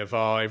that way of,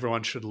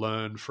 everyone should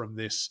learn from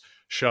this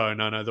show.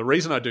 No. The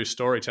reason I do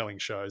storytelling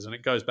shows, and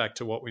it goes back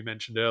to what we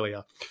mentioned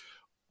earlier,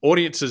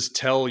 audiences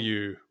tell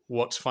you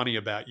what's funny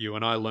about you,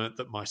 and I learnt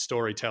that my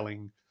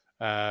storytelling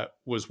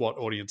was what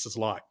audiences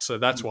liked. So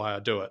that's why I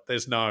do it.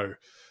 There's no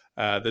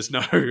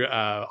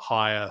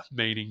higher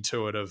meaning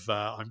to it of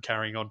I'm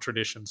carrying on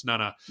traditions.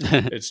 No.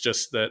 It's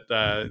just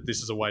that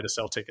this is a way to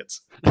sell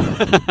tickets.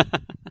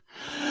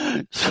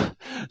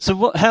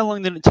 So how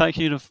long did it take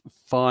you to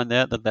find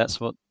out that that's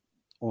what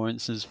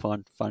audiences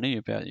find funny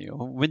about you?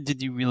 Or when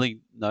did you really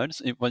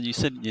notice it? Well, you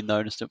said you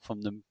noticed it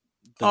from the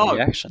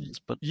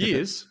reactions, but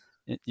years.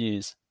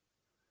 Years.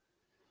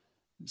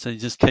 So you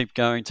just keep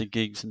going to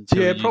gigs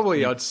until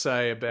probably I'd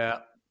say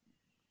about.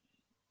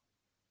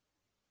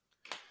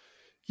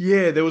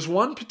 Yeah, there was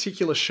one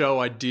particular show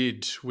I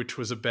did, which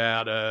was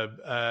about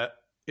a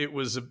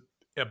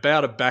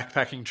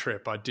backpacking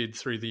trip I did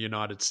through the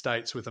United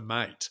States with a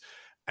mate,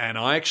 and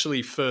I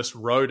actually first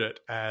wrote it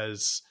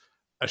as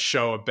a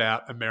show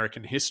about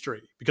American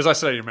history because I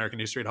studied American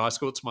history at high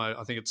school.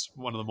 I think it's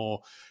one of the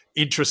more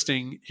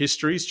interesting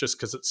histories, just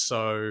because it's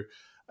so.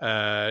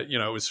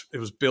 It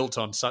was built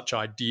on such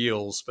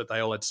ideals, but they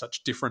all had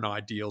such different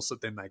ideals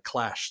that then they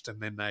clashed, and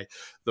then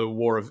the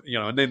war of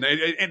and then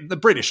and the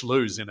British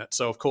lose in it.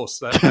 So of course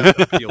that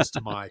appeals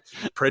to my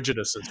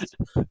prejudices.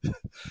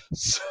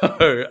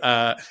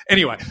 So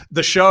anyway,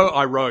 the show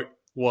I wrote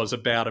was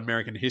about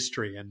American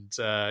history and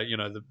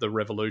the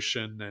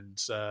Revolution and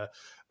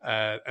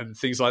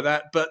things like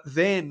that. But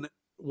then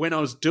when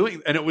I was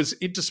doing, and it was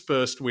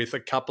interspersed with a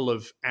couple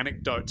of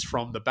anecdotes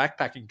from the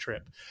backpacking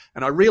trip,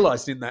 and I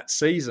realized in that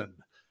season,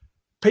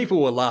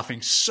 people were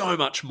laughing so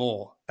much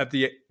more at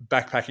the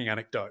backpacking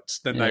anecdotes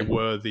than they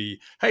were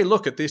hey,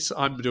 look at this,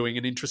 I'm doing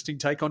an interesting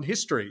take on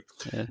history.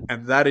 Yeah.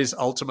 And that is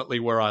ultimately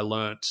where I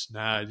learnt,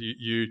 no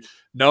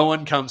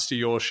one comes to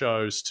your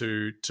shows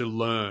to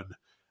learn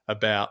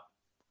about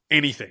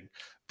anything.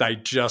 They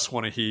just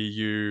want to hear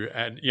you,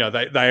 and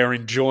they are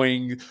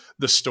enjoying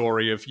the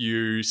story of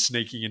you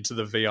sneaking into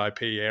the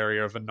VIP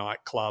area of a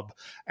nightclub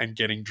and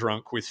getting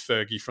drunk with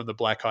Fergie from the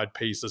Black Eyed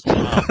Peas'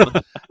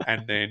 mum,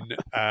 and then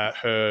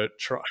that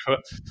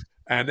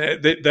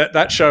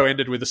show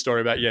ended with a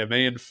story about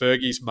me and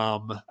Fergie's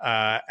mum,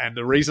 and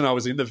the reason I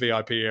was in the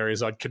VIP area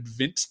is I'd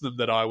convinced them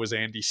that I was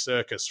Andy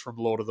Serkis from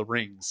Lord of the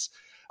Rings.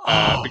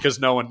 Because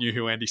no one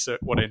knew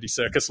what Andy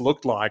Serkis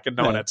looked like, and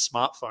no one had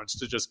smartphones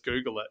to just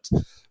Google it.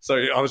 So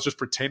I was just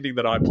pretending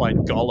that I played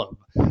Gollum,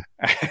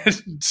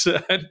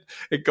 and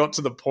it got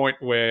to the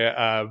point where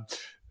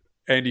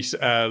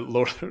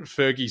Lord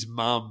Fergie's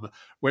mum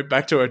went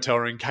back to her hotel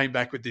room and came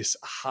back with this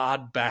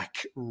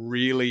hardback,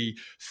 really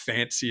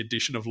fancy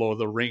edition of Lord of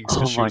the Rings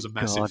because she was a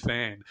massive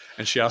fan,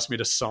 and she asked me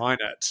to sign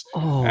it.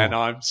 And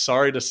I'm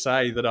sorry to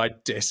say that I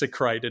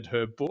desecrated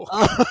her book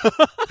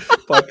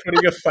by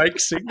putting a fake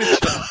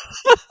signature.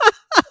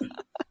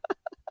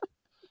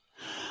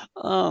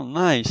 Oh,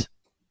 mate.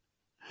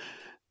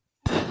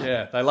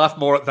 Yeah, they laughed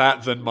more at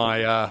that than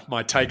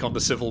my take on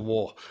the Civil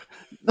War.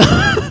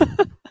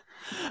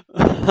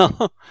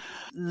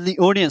 The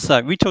audience,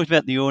 though, we talked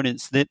about the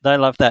audience. They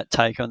love that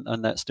take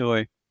on that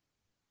story.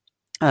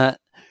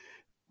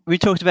 We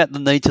talked about the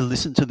need to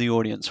listen to the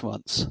audience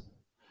once,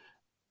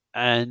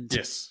 and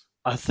yes,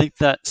 I think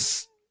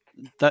that's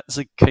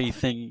a key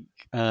thing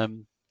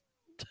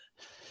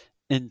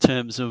in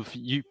terms of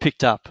you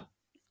picked up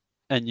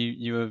and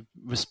you were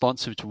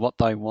responsive to what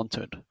they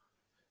wanted,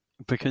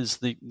 because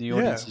the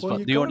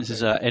audience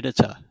is our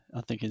editor. I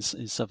think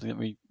is something that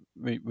we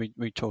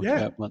talked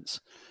about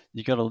once.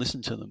 You got to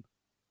listen to them.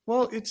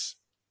 Well, it's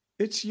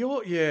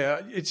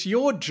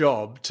your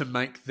job to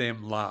make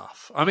them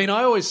laugh. I mean,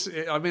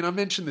 I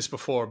mentioned this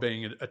before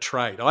being a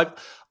trade.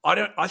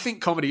 I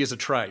think comedy is a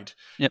trade.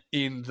 Yep.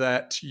 In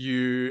that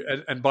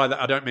and by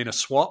that I don't mean a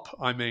swap.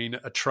 I mean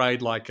a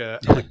trade like an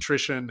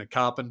electrician, a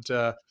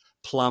carpenter,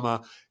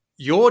 plumber.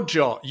 Your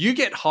job, you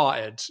get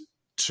hired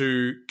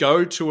to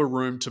go to a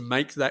room to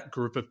make that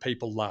group of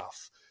people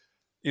laugh.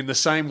 In the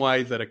same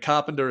way that a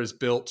carpenter is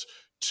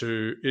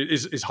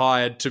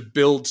hired to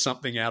build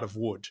something out of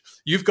wood.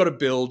 You've got to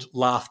build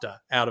laughter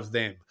out of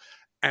them.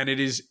 And it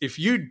is, if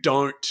you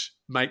don't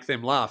make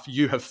them laugh,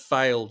 you have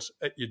failed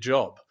at your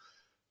job.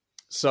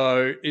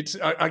 So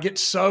I get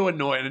so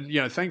annoyed,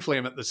 and thankfully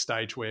I'm at the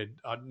stage where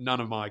none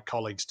of my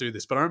colleagues do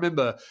this. But I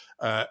remember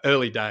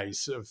early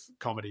days of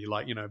comedy,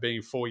 like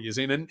being 4 years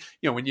in, and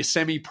when you're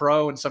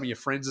semi-pro and some of your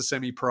friends are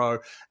semi-pro,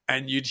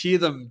 and you'd hear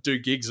them do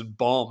gigs and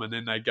bomb, and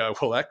then they go,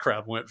 "Well, that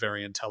crowd weren't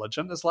very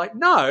intelligent." It's like,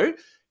 no.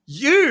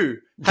 You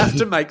have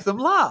to make them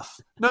laugh,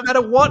 no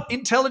matter what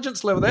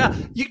intelligence level they are.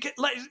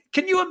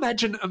 Can you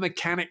imagine a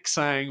mechanic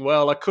saying,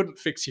 "Well, I couldn't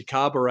fix your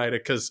carburetor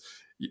because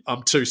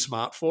I'm too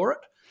smart for it"?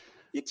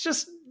 It's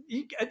just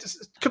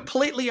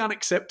completely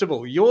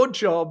unacceptable. Your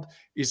job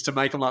is to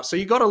make them laugh. So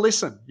you got to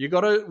listen. You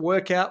got to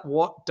work out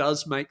what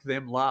does make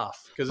them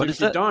laugh. Because if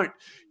you don't,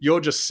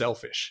 you're just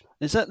selfish.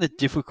 Is that the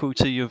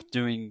difficulty of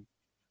doing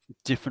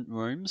different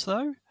rooms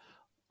though?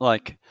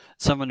 Like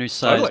someone who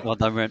says, Totally. "Well,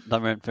 they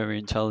weren't very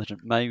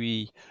intelligent."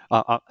 Maybe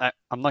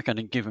I'm not going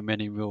to give them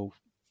any real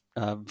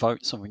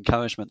votes of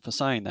encouragement for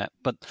saying that.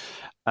 But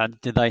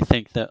did they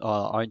think that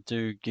I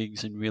do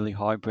gigs in really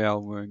highbrow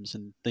rooms,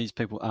 and these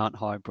people aren't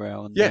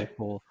highbrow, and Yeah.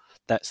 therefore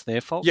that's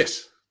their fault?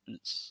 Yes.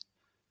 It's,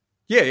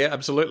 Yeah,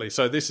 absolutely.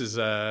 So this is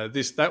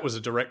that was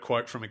a direct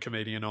quote from a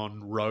comedian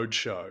on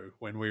Roadshow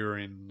when we were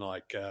in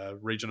like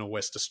regional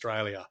West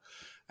Australia,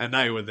 and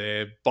they were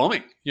there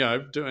bombing,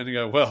 doing and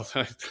go, well,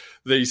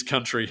 these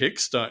country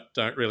hicks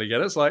don't really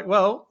get it. It's like,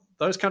 well,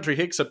 those country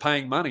hicks are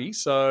paying money,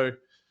 so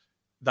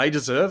they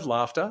deserve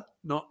laughter,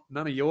 not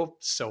none of your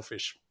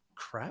selfish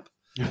crap.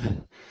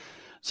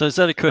 So is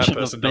that a question That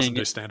person of doesn't being?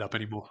 do stand up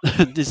anymore.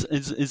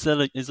 is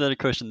that a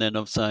question then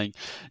of saying,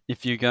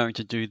 if you're going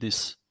to do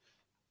this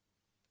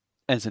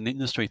as an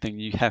industry thing,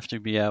 you have to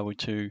be able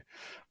to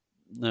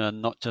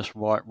not just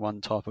write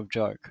one type of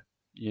joke.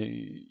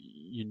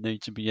 You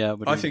need to be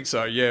able to. I think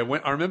so. Yeah.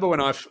 I remember when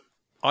I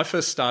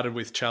first started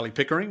with Charlie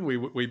Pickering.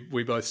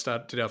 We both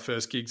did our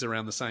first gigs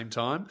around the same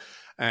time,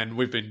 and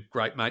we've been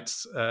great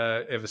mates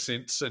ever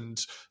since. And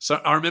so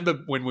I remember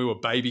when we were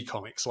baby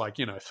comics, like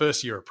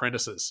first year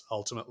apprentices.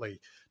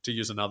 Ultimately, to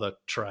use another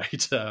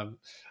trade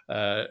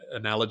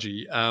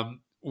analogy,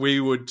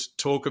 we would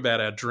talk about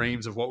our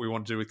dreams of what we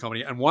want to do with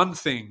comedy. And one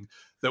thing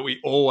that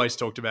we always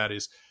talked about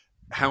is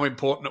how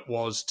important it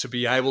was to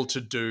be able to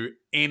do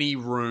any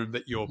room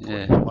that you're put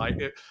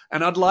in.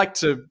 And I'd like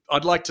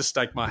to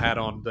stake my hat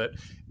on that.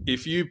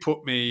 If you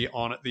put me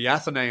on at the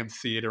Athenaeum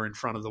Theatre in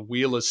front of the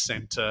Wheelers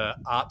Centre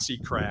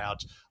artsy crowd,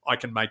 I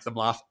can make them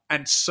laugh.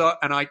 And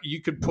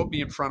you could put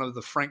me in front of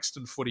the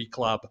Frankston Footy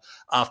Club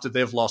after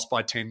they've lost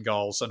by 10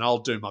 goals, and I'll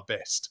do my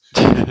best.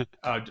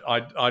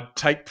 I'd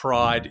take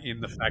pride in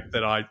the fact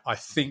that I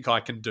think I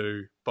can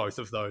do both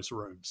of those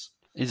rooms.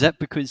 Is that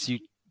because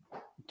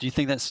do you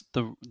think that's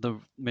the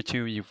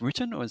material you've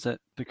written, or is that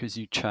because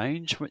you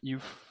change what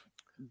you've?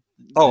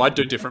 Oh, I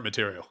do different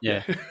material.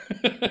 Yeah.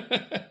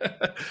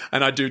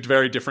 And I do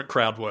very different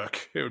crowd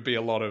work. It would be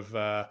a lot of.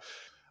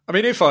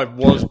 If I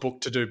was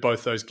booked to do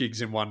both those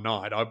gigs in one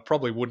night, I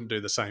probably wouldn't do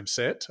the same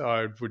set.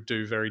 I would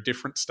do very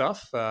different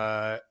stuff.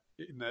 I'd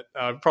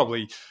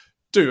probably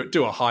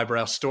do a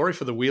highbrow story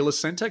for the Wheelers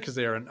Centre because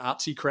they're an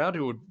artsy crowd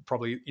who would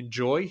probably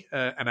enjoy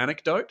an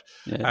anecdote.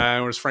 Yeah.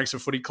 Whereas Frankston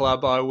Footy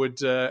Club, I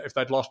would, if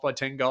they'd lost by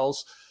 10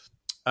 goals,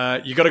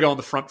 you got to go on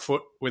the front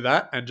foot with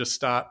that and just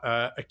start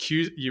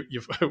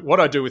what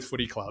I do with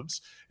footy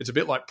clubs, it's a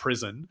bit like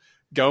prison.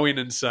 Go in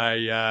and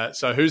say,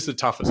 so who's the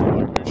toughest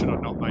bloke? Who should I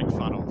not make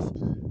fun of?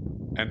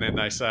 And then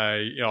they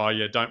say, oh,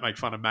 yeah, don't make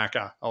fun of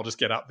Macca. I'll just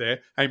get up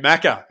there. Hey,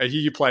 Macca, I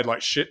hear you played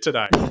like shit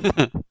today.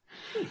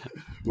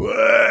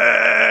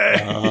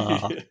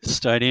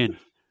 Straight in.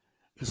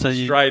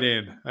 Straight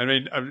in.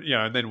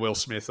 And then Will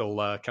Smith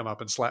will come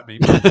up and slap me.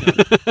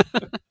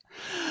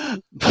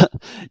 But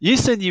you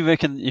said you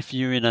reckon if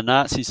you're in an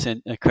artsy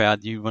centre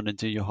crowd, you want to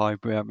do your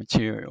highbrow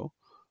material.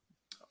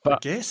 But I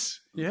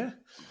guess, yeah.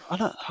 I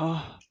don't.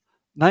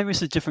 Maybe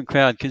it's a different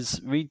crowd because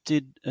we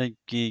did a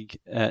gig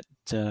at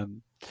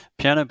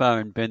Piano Bar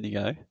in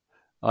Bendigo.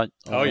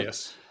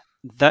 Yes.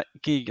 That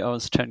gig I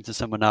was chatting to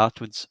someone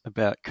afterwards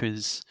about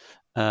because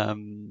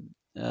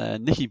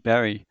Nikki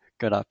Barry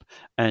got up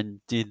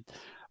and did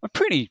a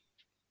pretty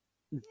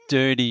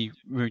dirty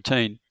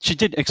routine. She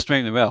did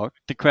extremely well.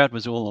 The crowd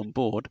was all on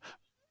board,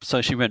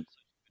 so she went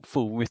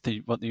full with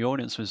what the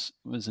audience was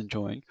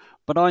enjoying.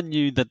 But I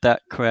knew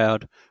that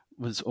crowd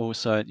was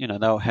also, they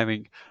were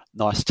having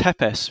nice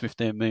tapas with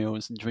their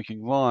meals and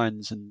drinking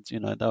wines, and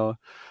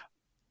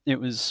it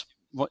was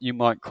what you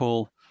might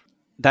call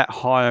that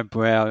higher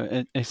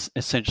brow,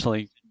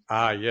 essentially.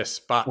 Yes,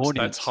 but audience.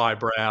 That's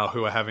highbrow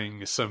who are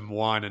having some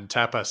wine and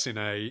tapas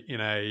in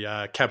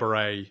a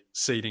cabaret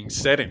seating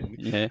setting.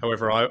 Yeah.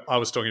 However, I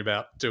was talking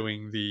about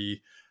doing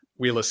the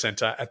Wheeler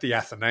Centre at the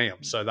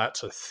Athenaeum, so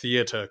that's a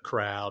theatre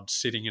crowd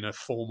sitting in a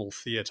formal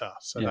theatre.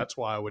 So that's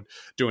why I would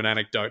do an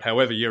anecdote.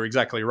 However, you're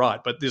exactly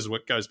right, but this is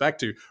what goes back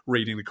to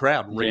reading the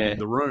crowd, reading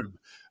the room,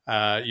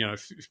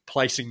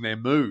 placing their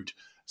mood.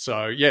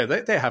 So yeah,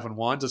 they're having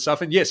wines and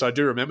stuff. And yes, I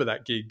do remember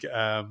that gig.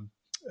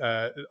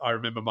 I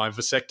remember my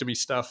vasectomy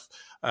stuff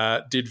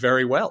did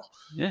very well.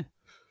 Yeah.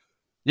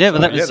 Yeah,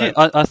 but that was it.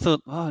 I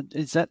thought,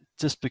 is that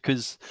just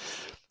because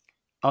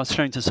I was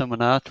showing to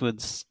someone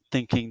afterwards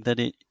thinking that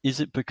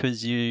is it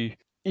because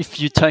if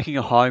you're taking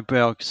a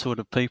highbrow sort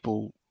of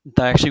people,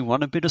 they actually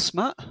want a bit of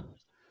smut?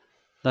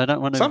 They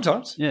don't want to...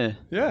 Sometimes. Yeah.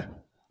 Yeah.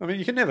 I mean,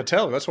 you can never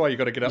tell. That's why you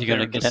got to get up there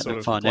and just sort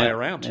of play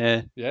around.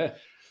 Yeah. Yeah.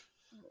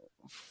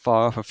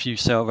 Fire off a few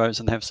salvos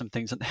and have some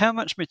things. And how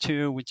much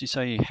material would you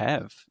say you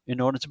have in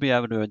order to be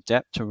able to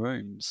adapt to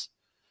rooms?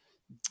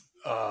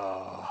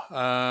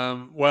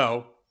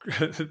 Well,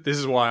 this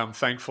is why I'm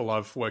thankful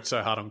I've worked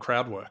so hard on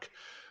crowd work,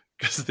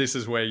 because this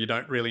is where you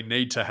don't really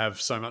need to have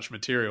so much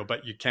material,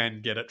 but you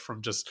can get it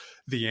from just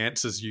the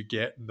answers you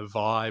get and the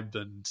vibe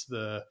and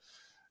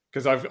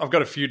because I've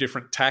got a few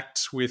different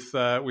tacts with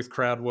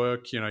crowd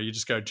work. You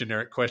just go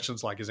generic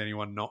questions like, is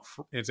anyone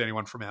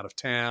from out of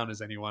town?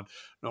 Is anyone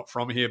not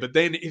from here? But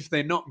then if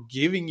they're not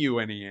giving you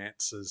any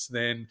answers,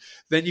 then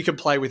you can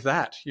play with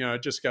that.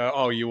 Just go,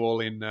 oh, you all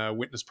in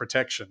witness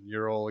protection?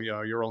 You're all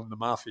in the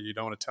mafia. You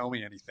don't want to tell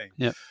me anything.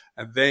 Yeah.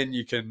 And then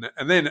you can,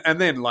 and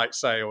then like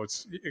say, oh,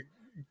 it's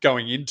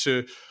going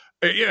into.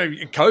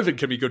 COVID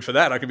can be good for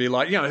that. I can be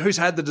like, who's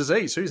had the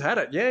disease? Who's had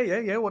it?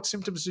 Yeah. What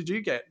symptoms did you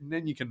get? And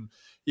then you can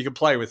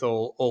play with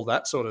all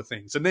that sort of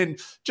things. And then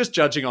just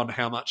judging on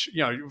how much,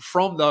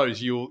 from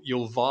those,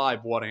 you'll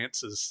vibe what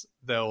answers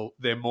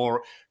they're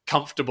more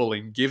comfortable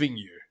in giving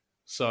you.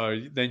 So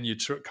then you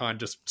kind of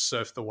just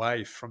surf the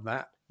wave from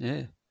that.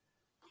 Yeah.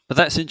 But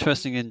that's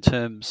interesting in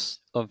terms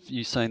of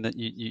you saying that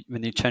you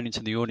when you're chatting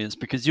to the audience,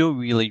 because you're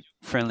really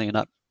friendly and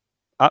up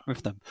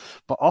with them,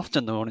 but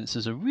often the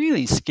audiences are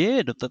really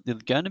scared that they're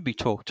going to be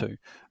talked to,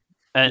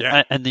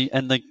 and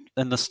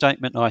the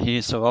statement I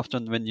hear so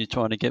often when you're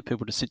trying to get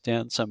people to sit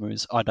down somewhere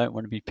is, "I don't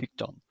want to be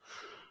picked on."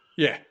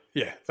 Yeah,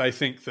 they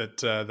think that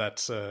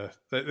that's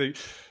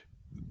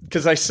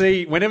because they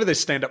see whenever there's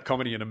stand-up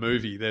comedy in a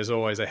movie, there's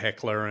always a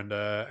heckler and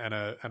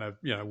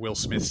a Will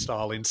Smith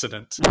style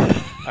incident.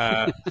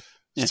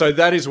 Yeah. So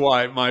that is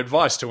why my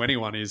advice to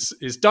anyone is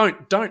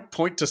don't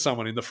point to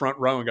someone in the front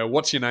row and go,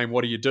 "What's your name?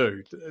 What do you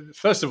do?"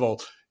 First of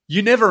all,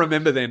 you never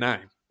remember their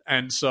name,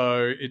 and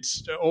so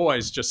it's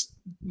always just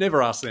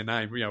never ask their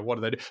name. What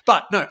do they do?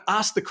 But no,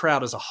 ask the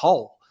crowd as a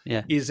whole.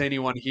 Yeah. Is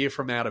anyone here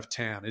from out of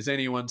town? Is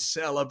anyone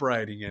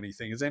celebrating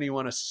anything? Is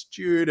anyone a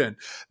student?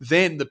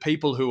 Then the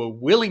people who are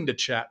willing to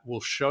chat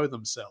will show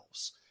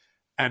themselves.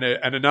 And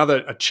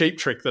a cheap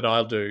trick that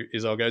I'll do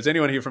is I'll go, is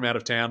anyone here from out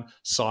of town?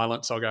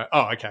 Silence. I'll go,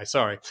 oh, okay,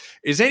 sorry.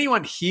 Is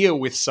anyone here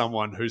with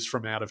someone who's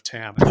from out of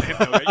town? And then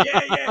they'll go,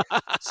 yeah,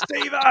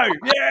 Steve-O,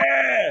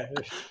 yeah.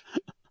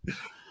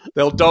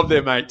 They'll dob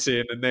their mates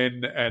in,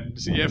 and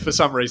for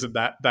some reason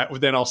that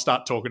then I'll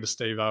start talking to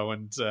Steve-O,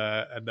 and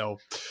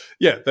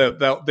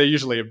they're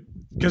usually,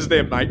 because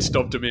their mates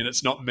dobbed them in.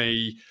 It's not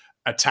me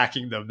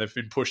attacking them. They've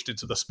been pushed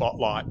into the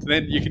spotlight.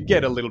 Then you can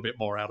get a little bit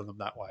more out of them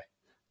that way.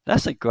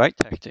 That's a great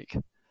tactic.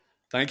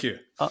 Thank you.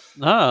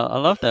 No, I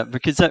love that,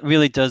 because that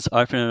really does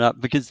open it up.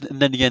 Because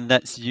then again,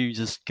 that's you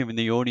just giving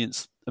the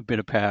audience a bit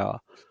of power.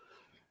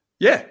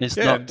 Yeah, it's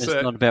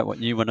not about what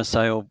you want to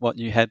say or what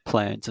you had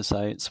planned to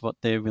say. It's what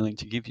they're willing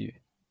to give you.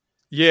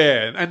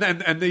 Yeah,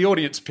 and the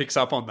audience picks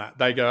up on that.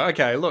 They go,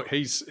 okay, look,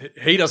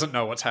 he doesn't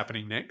know what's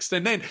happening next,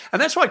 and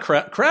that's why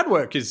crowd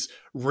work is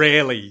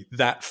rarely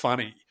that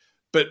funny,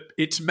 but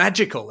it's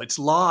magical. It's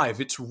live.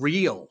 It's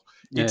real.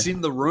 Yeah. It's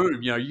in the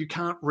room. You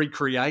can't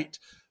recreate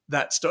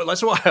that story.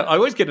 That's why I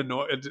always get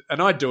annoyed,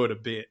 and I do it a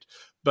bit.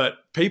 But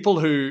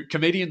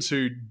comedians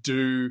who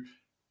do,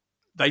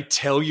 they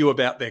tell you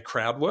about their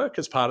crowd work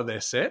as part of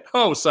their set.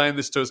 I was saying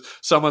this to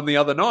someone the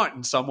other night,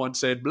 and someone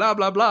said blah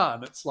blah blah,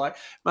 and it's like,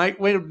 mate,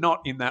 we're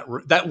not in that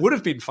room. That would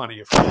have been funny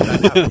if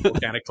that happened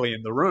organically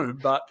in the room,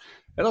 but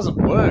it doesn't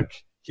work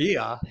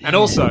here. And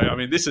also, I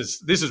mean, this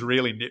is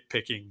really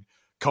nitpicking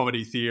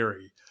comedy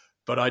theory.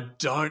 But I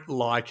don't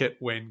like it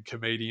when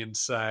comedians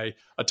say,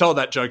 I told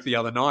that joke the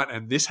other night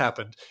and this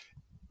happened.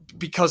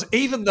 Because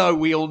even though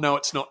we all know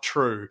it's not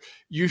true,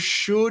 you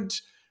should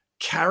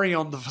carry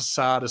on the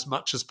facade as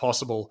much as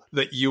possible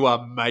that you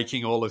are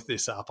making all of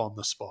this up on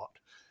the spot.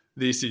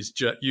 This is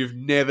you've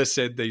never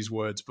said these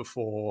words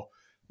before.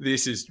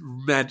 This is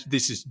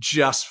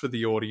just for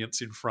the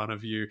audience in front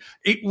of you.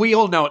 We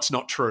all know it's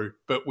not true,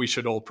 but we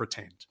should all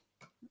pretend.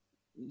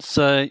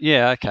 So,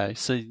 yeah, okay.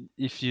 So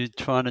if you're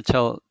trying to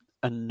tell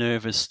a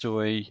nervous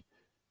story,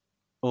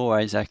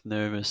 always act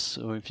nervous,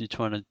 or if you're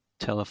trying to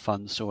tell a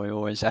fun story,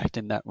 always act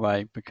in that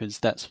way, because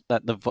that's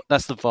the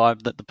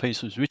vibe that the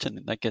piece was written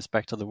in. That gets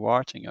back to the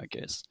writing, I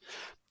guess.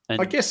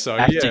 And I guess so.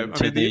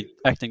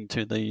 Acting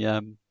to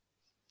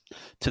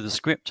the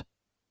script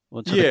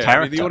or to the character.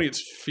 I mean, the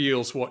audience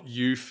feels what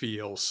you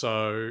feel.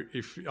 So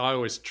if I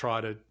always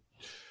try to,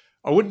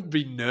 I wouldn't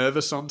be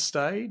nervous on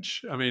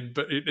stage. I mean,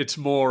 but it's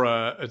more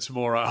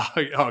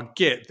oh,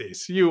 get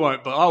this. You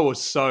won't, but I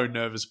was so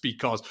nervous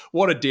because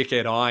what a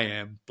dickhead I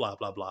am, blah,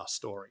 blah, blah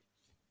story.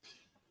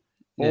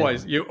 Yeah.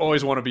 You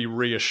always want to be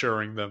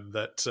reassuring them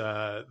that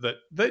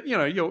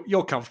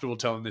you're comfortable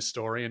telling this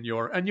story and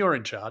you're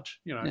in charge.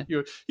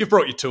 You've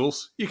brought your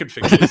tools. You can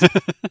fix this.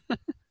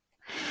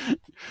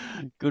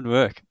 Good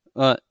work.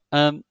 Right.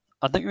 I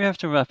think we have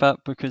to wrap up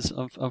because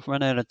I've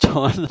run out of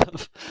time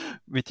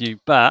with you,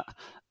 but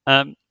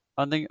I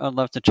think I'd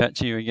love to chat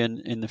to you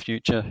again in the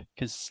future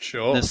because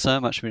there's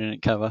so much we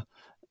didn't cover,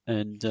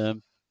 and I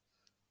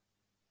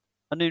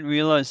didn't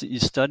realise that you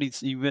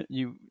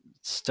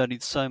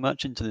studied so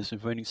much into this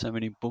with reading so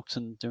many books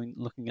and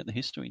looking at the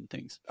history and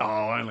things.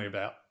 Oh, only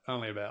about.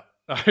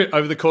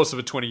 Over the course of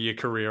a 20-year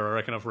career, I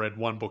reckon I've read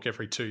one book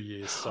every 2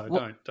 years. So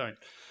don't.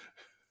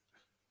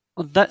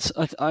 Well, that's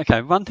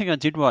okay. One thing I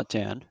did write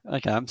down.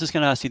 Okay, I'm just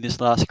going to ask you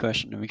this last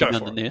question, and we can go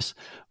on to this.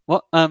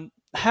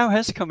 How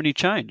has comedy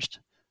changed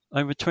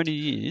over 20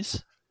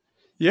 years?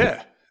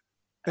 Yeah.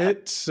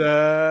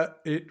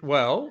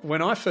 Well,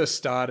 when I first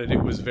started,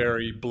 it was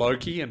very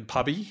blokey and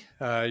pubby.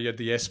 You had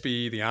the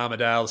Espy, the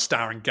Armadale,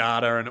 Star and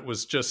Garter, and it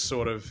was just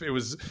sort of,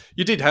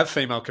 you did have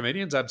female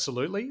comedians,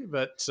 absolutely,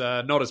 but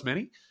not as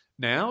many.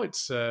 Now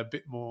it's a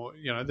bit more,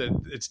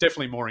 it's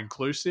definitely more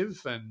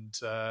inclusive, and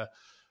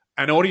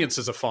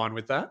audiences are fine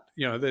with that.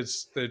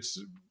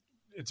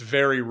 It's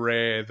very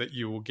rare that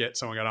you will get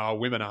someone going, "Oh,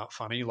 women aren't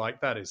funny."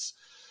 Like that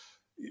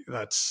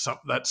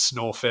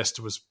Snorefest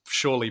was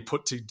surely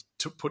put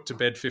to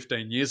bed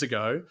 15 years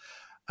ago.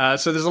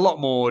 So there's a lot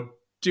more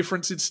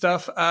difference in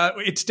stuff.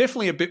 It's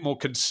definitely a bit more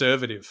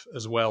conservative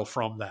as well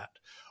from that.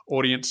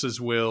 Audiences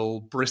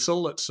will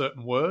bristle at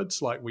certain words,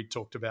 like we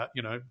talked about,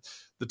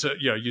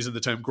 using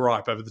the term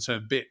gripe over the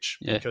term bitch,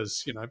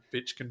 because,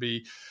 bitch can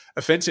be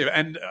offensive.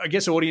 And I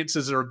guess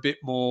audiences are a bit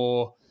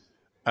more,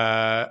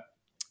 there's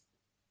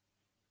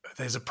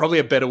probably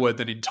a better word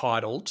than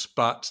entitled,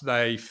 but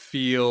they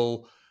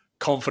feel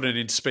confident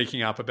in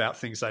speaking up about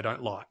things they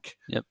don't like.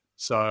 Yep.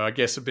 So I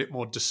guess a bit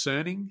more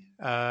discerning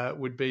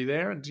would be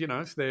there. And,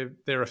 if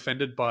they're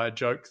offended by a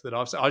joke that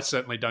I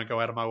certainly don't go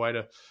out of my way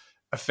to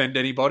offend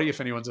anybody. If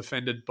anyone's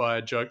offended by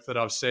a joke that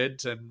I've said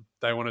and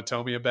they want to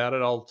tell me about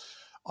it, I'll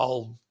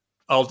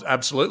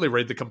absolutely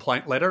read the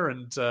complaint letter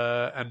and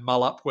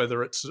mull up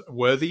whether it's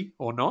worthy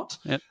or not.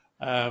 Yep.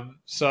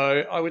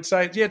 So I would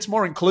say, it's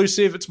more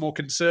inclusive, it's more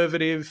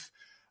conservative,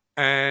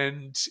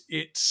 and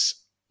it's...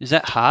 Is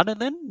that harder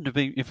then to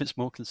be if it's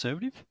more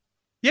conservative?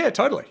 Yeah,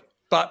 totally.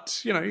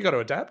 But, you got to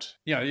adapt.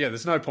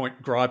 There's no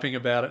point griping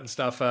about it and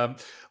stuff.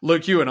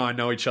 Luke, you and I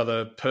know each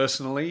other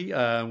personally.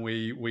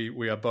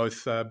 We are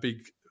both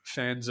big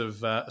fans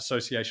of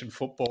association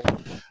football.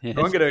 Yes.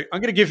 I'm going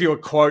to give you a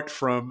quote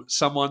from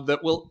someone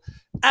that will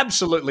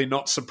absolutely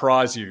not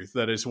surprise you.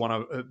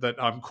 That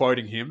I'm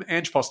quoting him,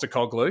 Ange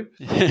Postecoglou,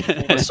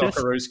 former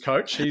Socceroos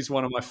coach. He's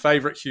one of my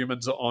favourite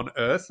humans on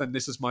earth, and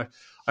this is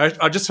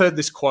I just heard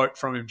this quote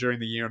from him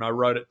during the year, and I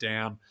wrote it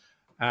down.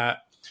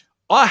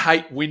 I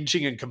hate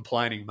whinging and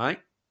complaining, mate.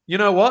 You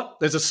know what?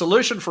 There's a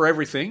solution for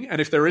everything,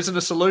 and if there isn't a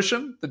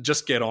solution, then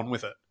just get on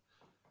with it.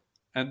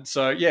 And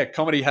so,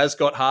 comedy has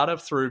got harder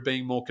through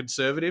being more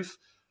conservative,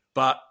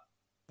 but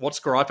what's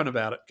griping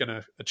about it going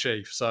to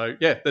achieve? So,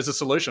 there's a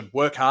solution.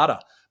 Work harder.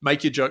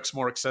 Make your jokes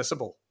more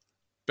accessible.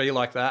 Be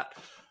like that.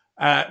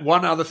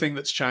 One other thing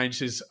that's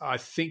changed is I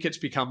think it's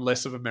become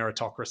less of a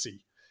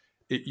meritocracy.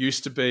 It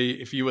used to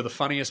be if you were the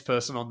funniest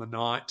person on the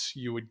night,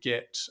 you would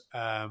get...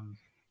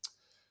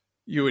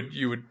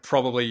 You would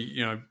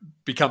probably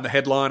become the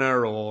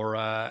headliner or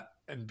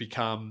and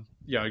become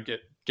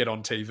get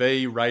on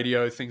TV,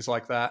 radio, things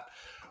like that.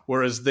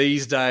 Whereas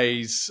these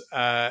days,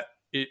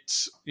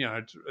 it's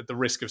at the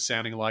risk of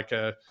sounding like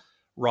a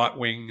right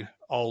wing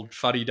old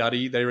fuddy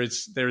duddy. There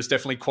is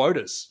definitely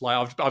quotas.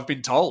 Like I've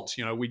been told,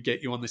 we'd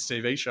get you on this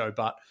TV show,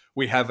 but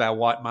we have our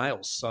white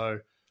males, so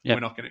we're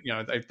not going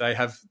to. They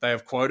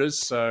have quotas.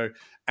 So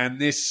and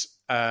this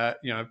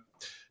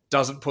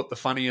doesn't put the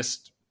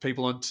funniest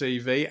people on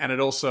TV, and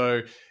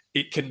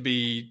it can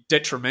be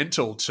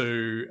detrimental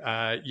to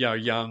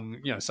young,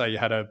 say you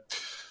had a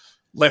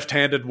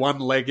left-handed,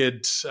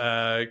 one-legged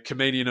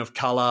comedian of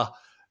color,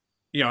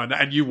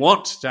 and you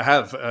want to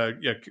have a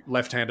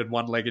left-handed,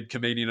 one-legged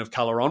comedian of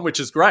color on, which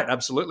is great,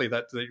 absolutely,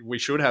 that we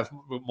should have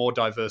more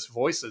diverse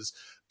voices.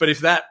 But if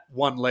that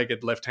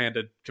one-legged,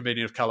 left-handed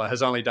comedian of color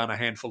has only done a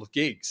handful of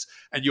gigs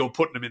and you're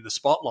putting them in the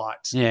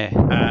spotlight,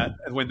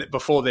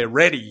 before they're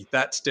ready,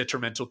 that's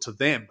detrimental to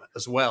them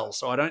as well.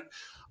 So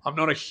I'm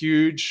not a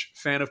huge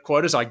fan of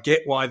quotas. I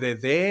get why they're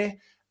there,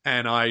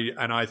 and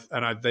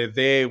they're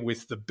there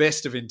with the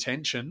best of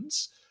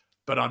intentions,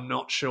 but I'm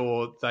not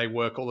sure they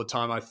work all the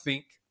time. I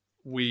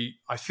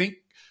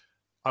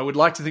would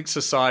like to think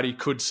society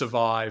could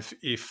survive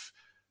if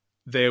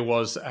there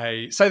was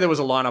a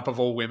lineup of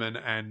all women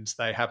and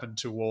they happened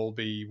to all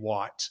be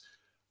white.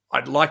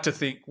 I'd like to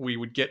think we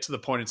would get to the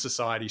point in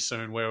society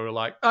soon where we're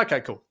like,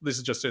 okay, cool, this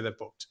is just who they've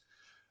booked.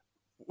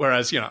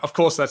 Whereas, of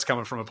course, that's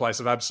coming from a place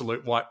of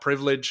absolute white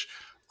privilege.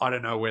 I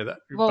don't know where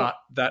but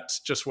that's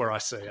just where I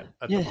see it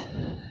at the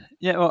moment.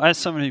 Yeah, well, as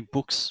someone who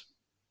books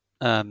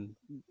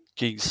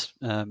gigs,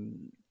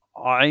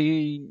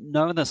 I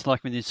know that's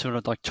like when you're sort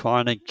of like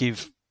trying to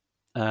give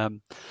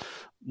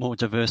more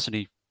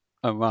diversity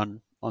a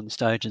run on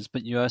stages,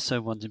 but you also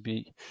want to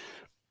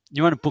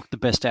book the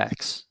best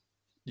acts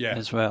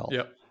as well.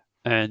 Yep.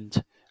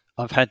 And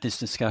I've had this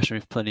discussion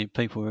with plenty of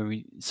people where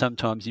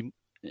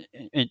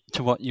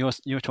to what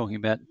you're talking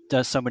about,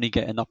 does somebody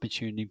get an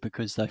opportunity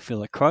because they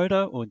fill a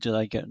quota, or do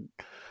they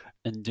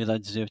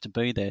deserve to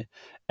be there?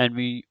 And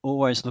we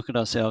always look at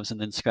ourselves and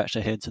then scratch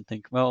our heads and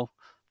think, well,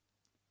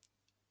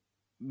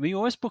 we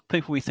always book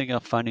people we think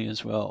are funny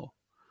as well.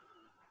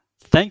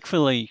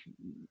 Thankfully,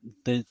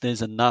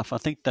 there's enough. I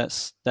think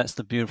that's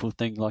the beautiful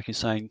thing. Like you're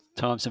saying,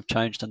 times have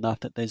changed enough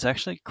that there's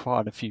actually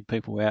quite a few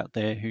people out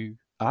there who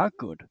are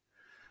good.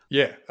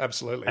 Yeah,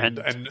 absolutely. And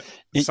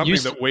something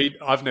that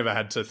I've never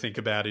had to think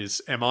about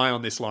is, am I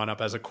on this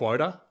lineup as a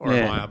quota, or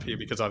am I up here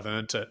because I've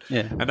earned it?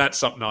 Yeah. And that's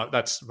something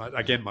that's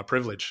again my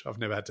privilege. I've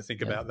never had to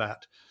think about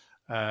that.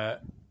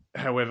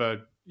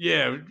 However,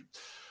 yeah,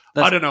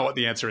 I don't know what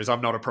the answer is.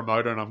 I'm not a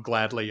promoter, and I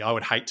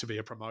would hate to be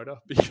a promoter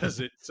because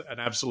it's an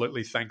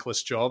absolutely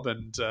thankless job,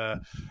 and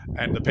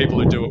the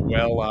people who do it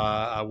well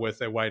are worth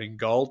their weight in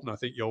gold. And I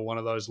think you're one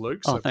of those,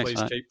 Luke. So thanks,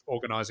 please mate. keep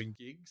organising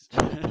gigs.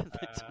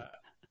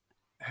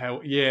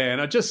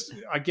 And I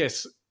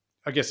guess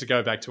to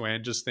go back to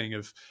Andrew's thing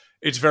of,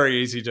 it's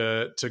very easy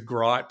to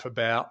gripe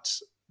about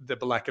the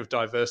lack of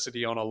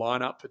diversity on a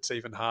lineup. It's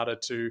even harder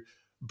to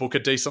book a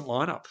decent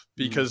lineup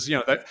because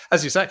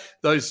as you say,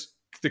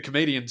 the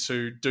comedians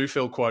who do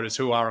fill quotas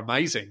who are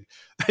amazing,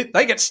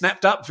 they get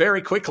snapped up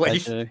very quickly.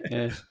 They do,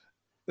 yeah.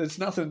 There's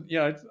nothing,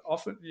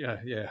 often,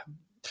 yeah.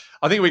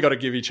 I think we got to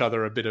give each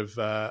other a bit of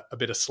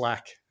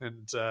slack,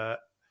 and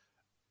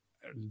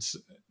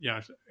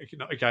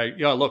okay,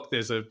 look,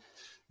 this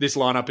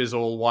lineup is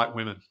all white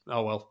women.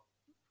 Oh well,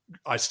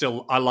 I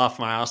laughed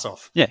my ass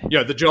off. Yeah,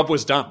 the job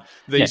was done.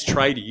 These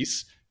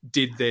tradies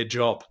did their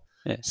job.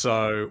 Yeah.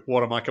 So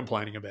what am I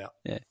complaining about?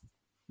 Yeah.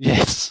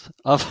 Yes,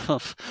 I've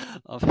heard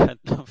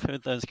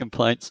those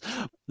complaints.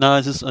 No,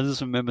 I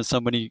just remember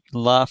somebody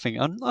laughing,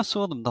 and I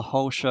saw them the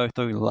whole show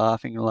through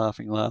laughing,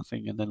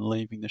 and then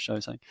leaving the show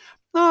saying,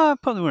 "No, I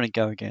probably want to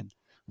go again."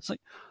 It's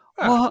like,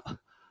 what?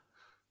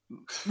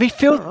 We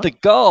filled the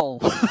goal.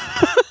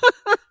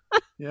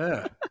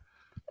 Yeah.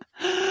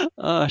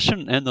 I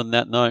shouldn't end on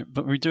that note,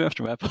 but we do have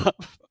to wrap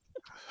up.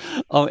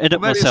 I'll edit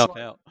myself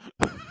out.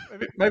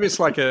 Maybe it's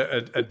like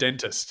a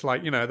dentist.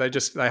 Like,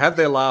 they have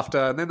their laughter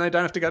and then they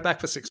don't have to go back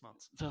for 6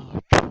 months. Oh,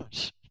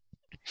 gosh.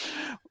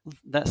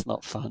 That's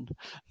not fun.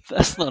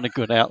 That's not a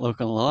good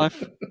outlook on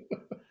life.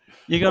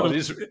 You got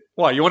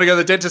Why, you want to go to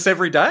the dentist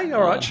every day?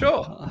 All right,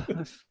 sure.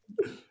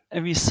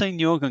 Have you seen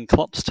Jurgen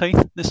Klopp's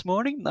teeth this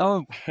morning? They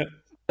were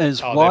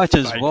as white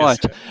as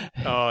white.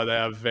 Oh, they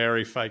are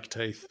very fake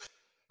teeth.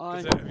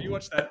 Have you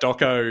watched that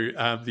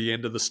doco, The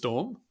End of the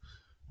Storm?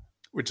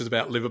 Which is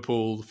about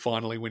Liverpool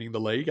finally winning the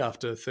league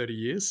after 30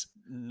 years.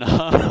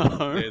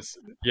 No.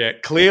 Yeah,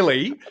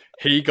 clearly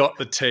he got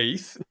the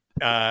teeth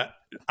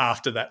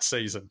after that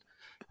season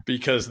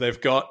because they've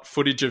got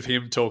footage of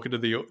him talking to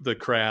the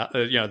crowd,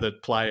 the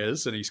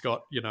players, and he's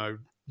got,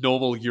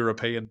 normal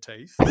European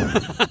teeth.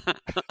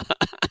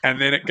 And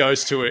then it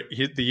goes to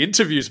the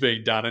interview's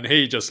being done, and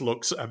he just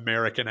looks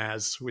American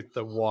as with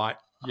the white,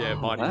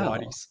 mighty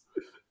whiteys.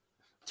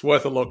 It's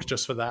worth a look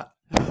just for that.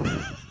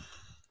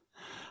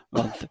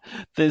 Well,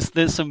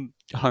 there's some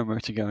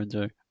homework to go and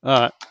do.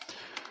 All right.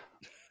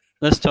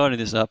 Let's tidy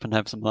this up and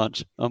have some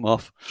lunch. I'm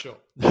off. Sure.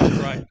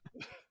 Great.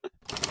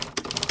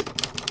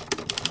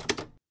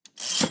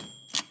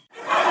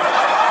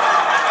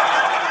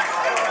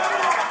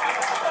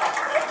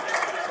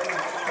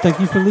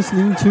 Thank you for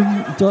listening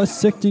to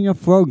Dissecting a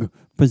Frog,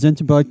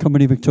 presented by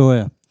Comedy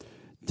Victoria.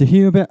 To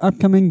hear about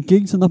upcoming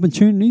gigs and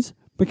opportunities,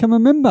 become a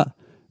member.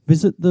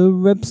 Visit the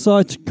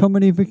website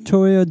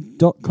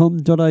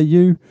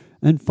comedyvictoria.com.au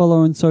and follow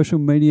on social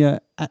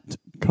media at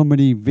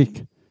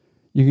ComedyVic.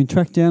 You can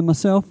track down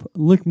myself,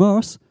 Luke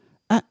Morris,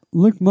 at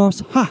Luke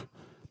Morris Ha.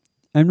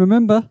 And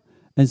remember,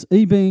 as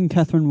E.B. and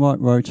Catherine White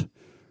wrote,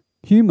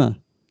 humour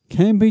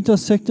can be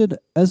dissected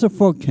as a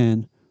frog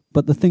can,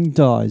 but the thing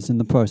dies in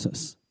the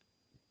process.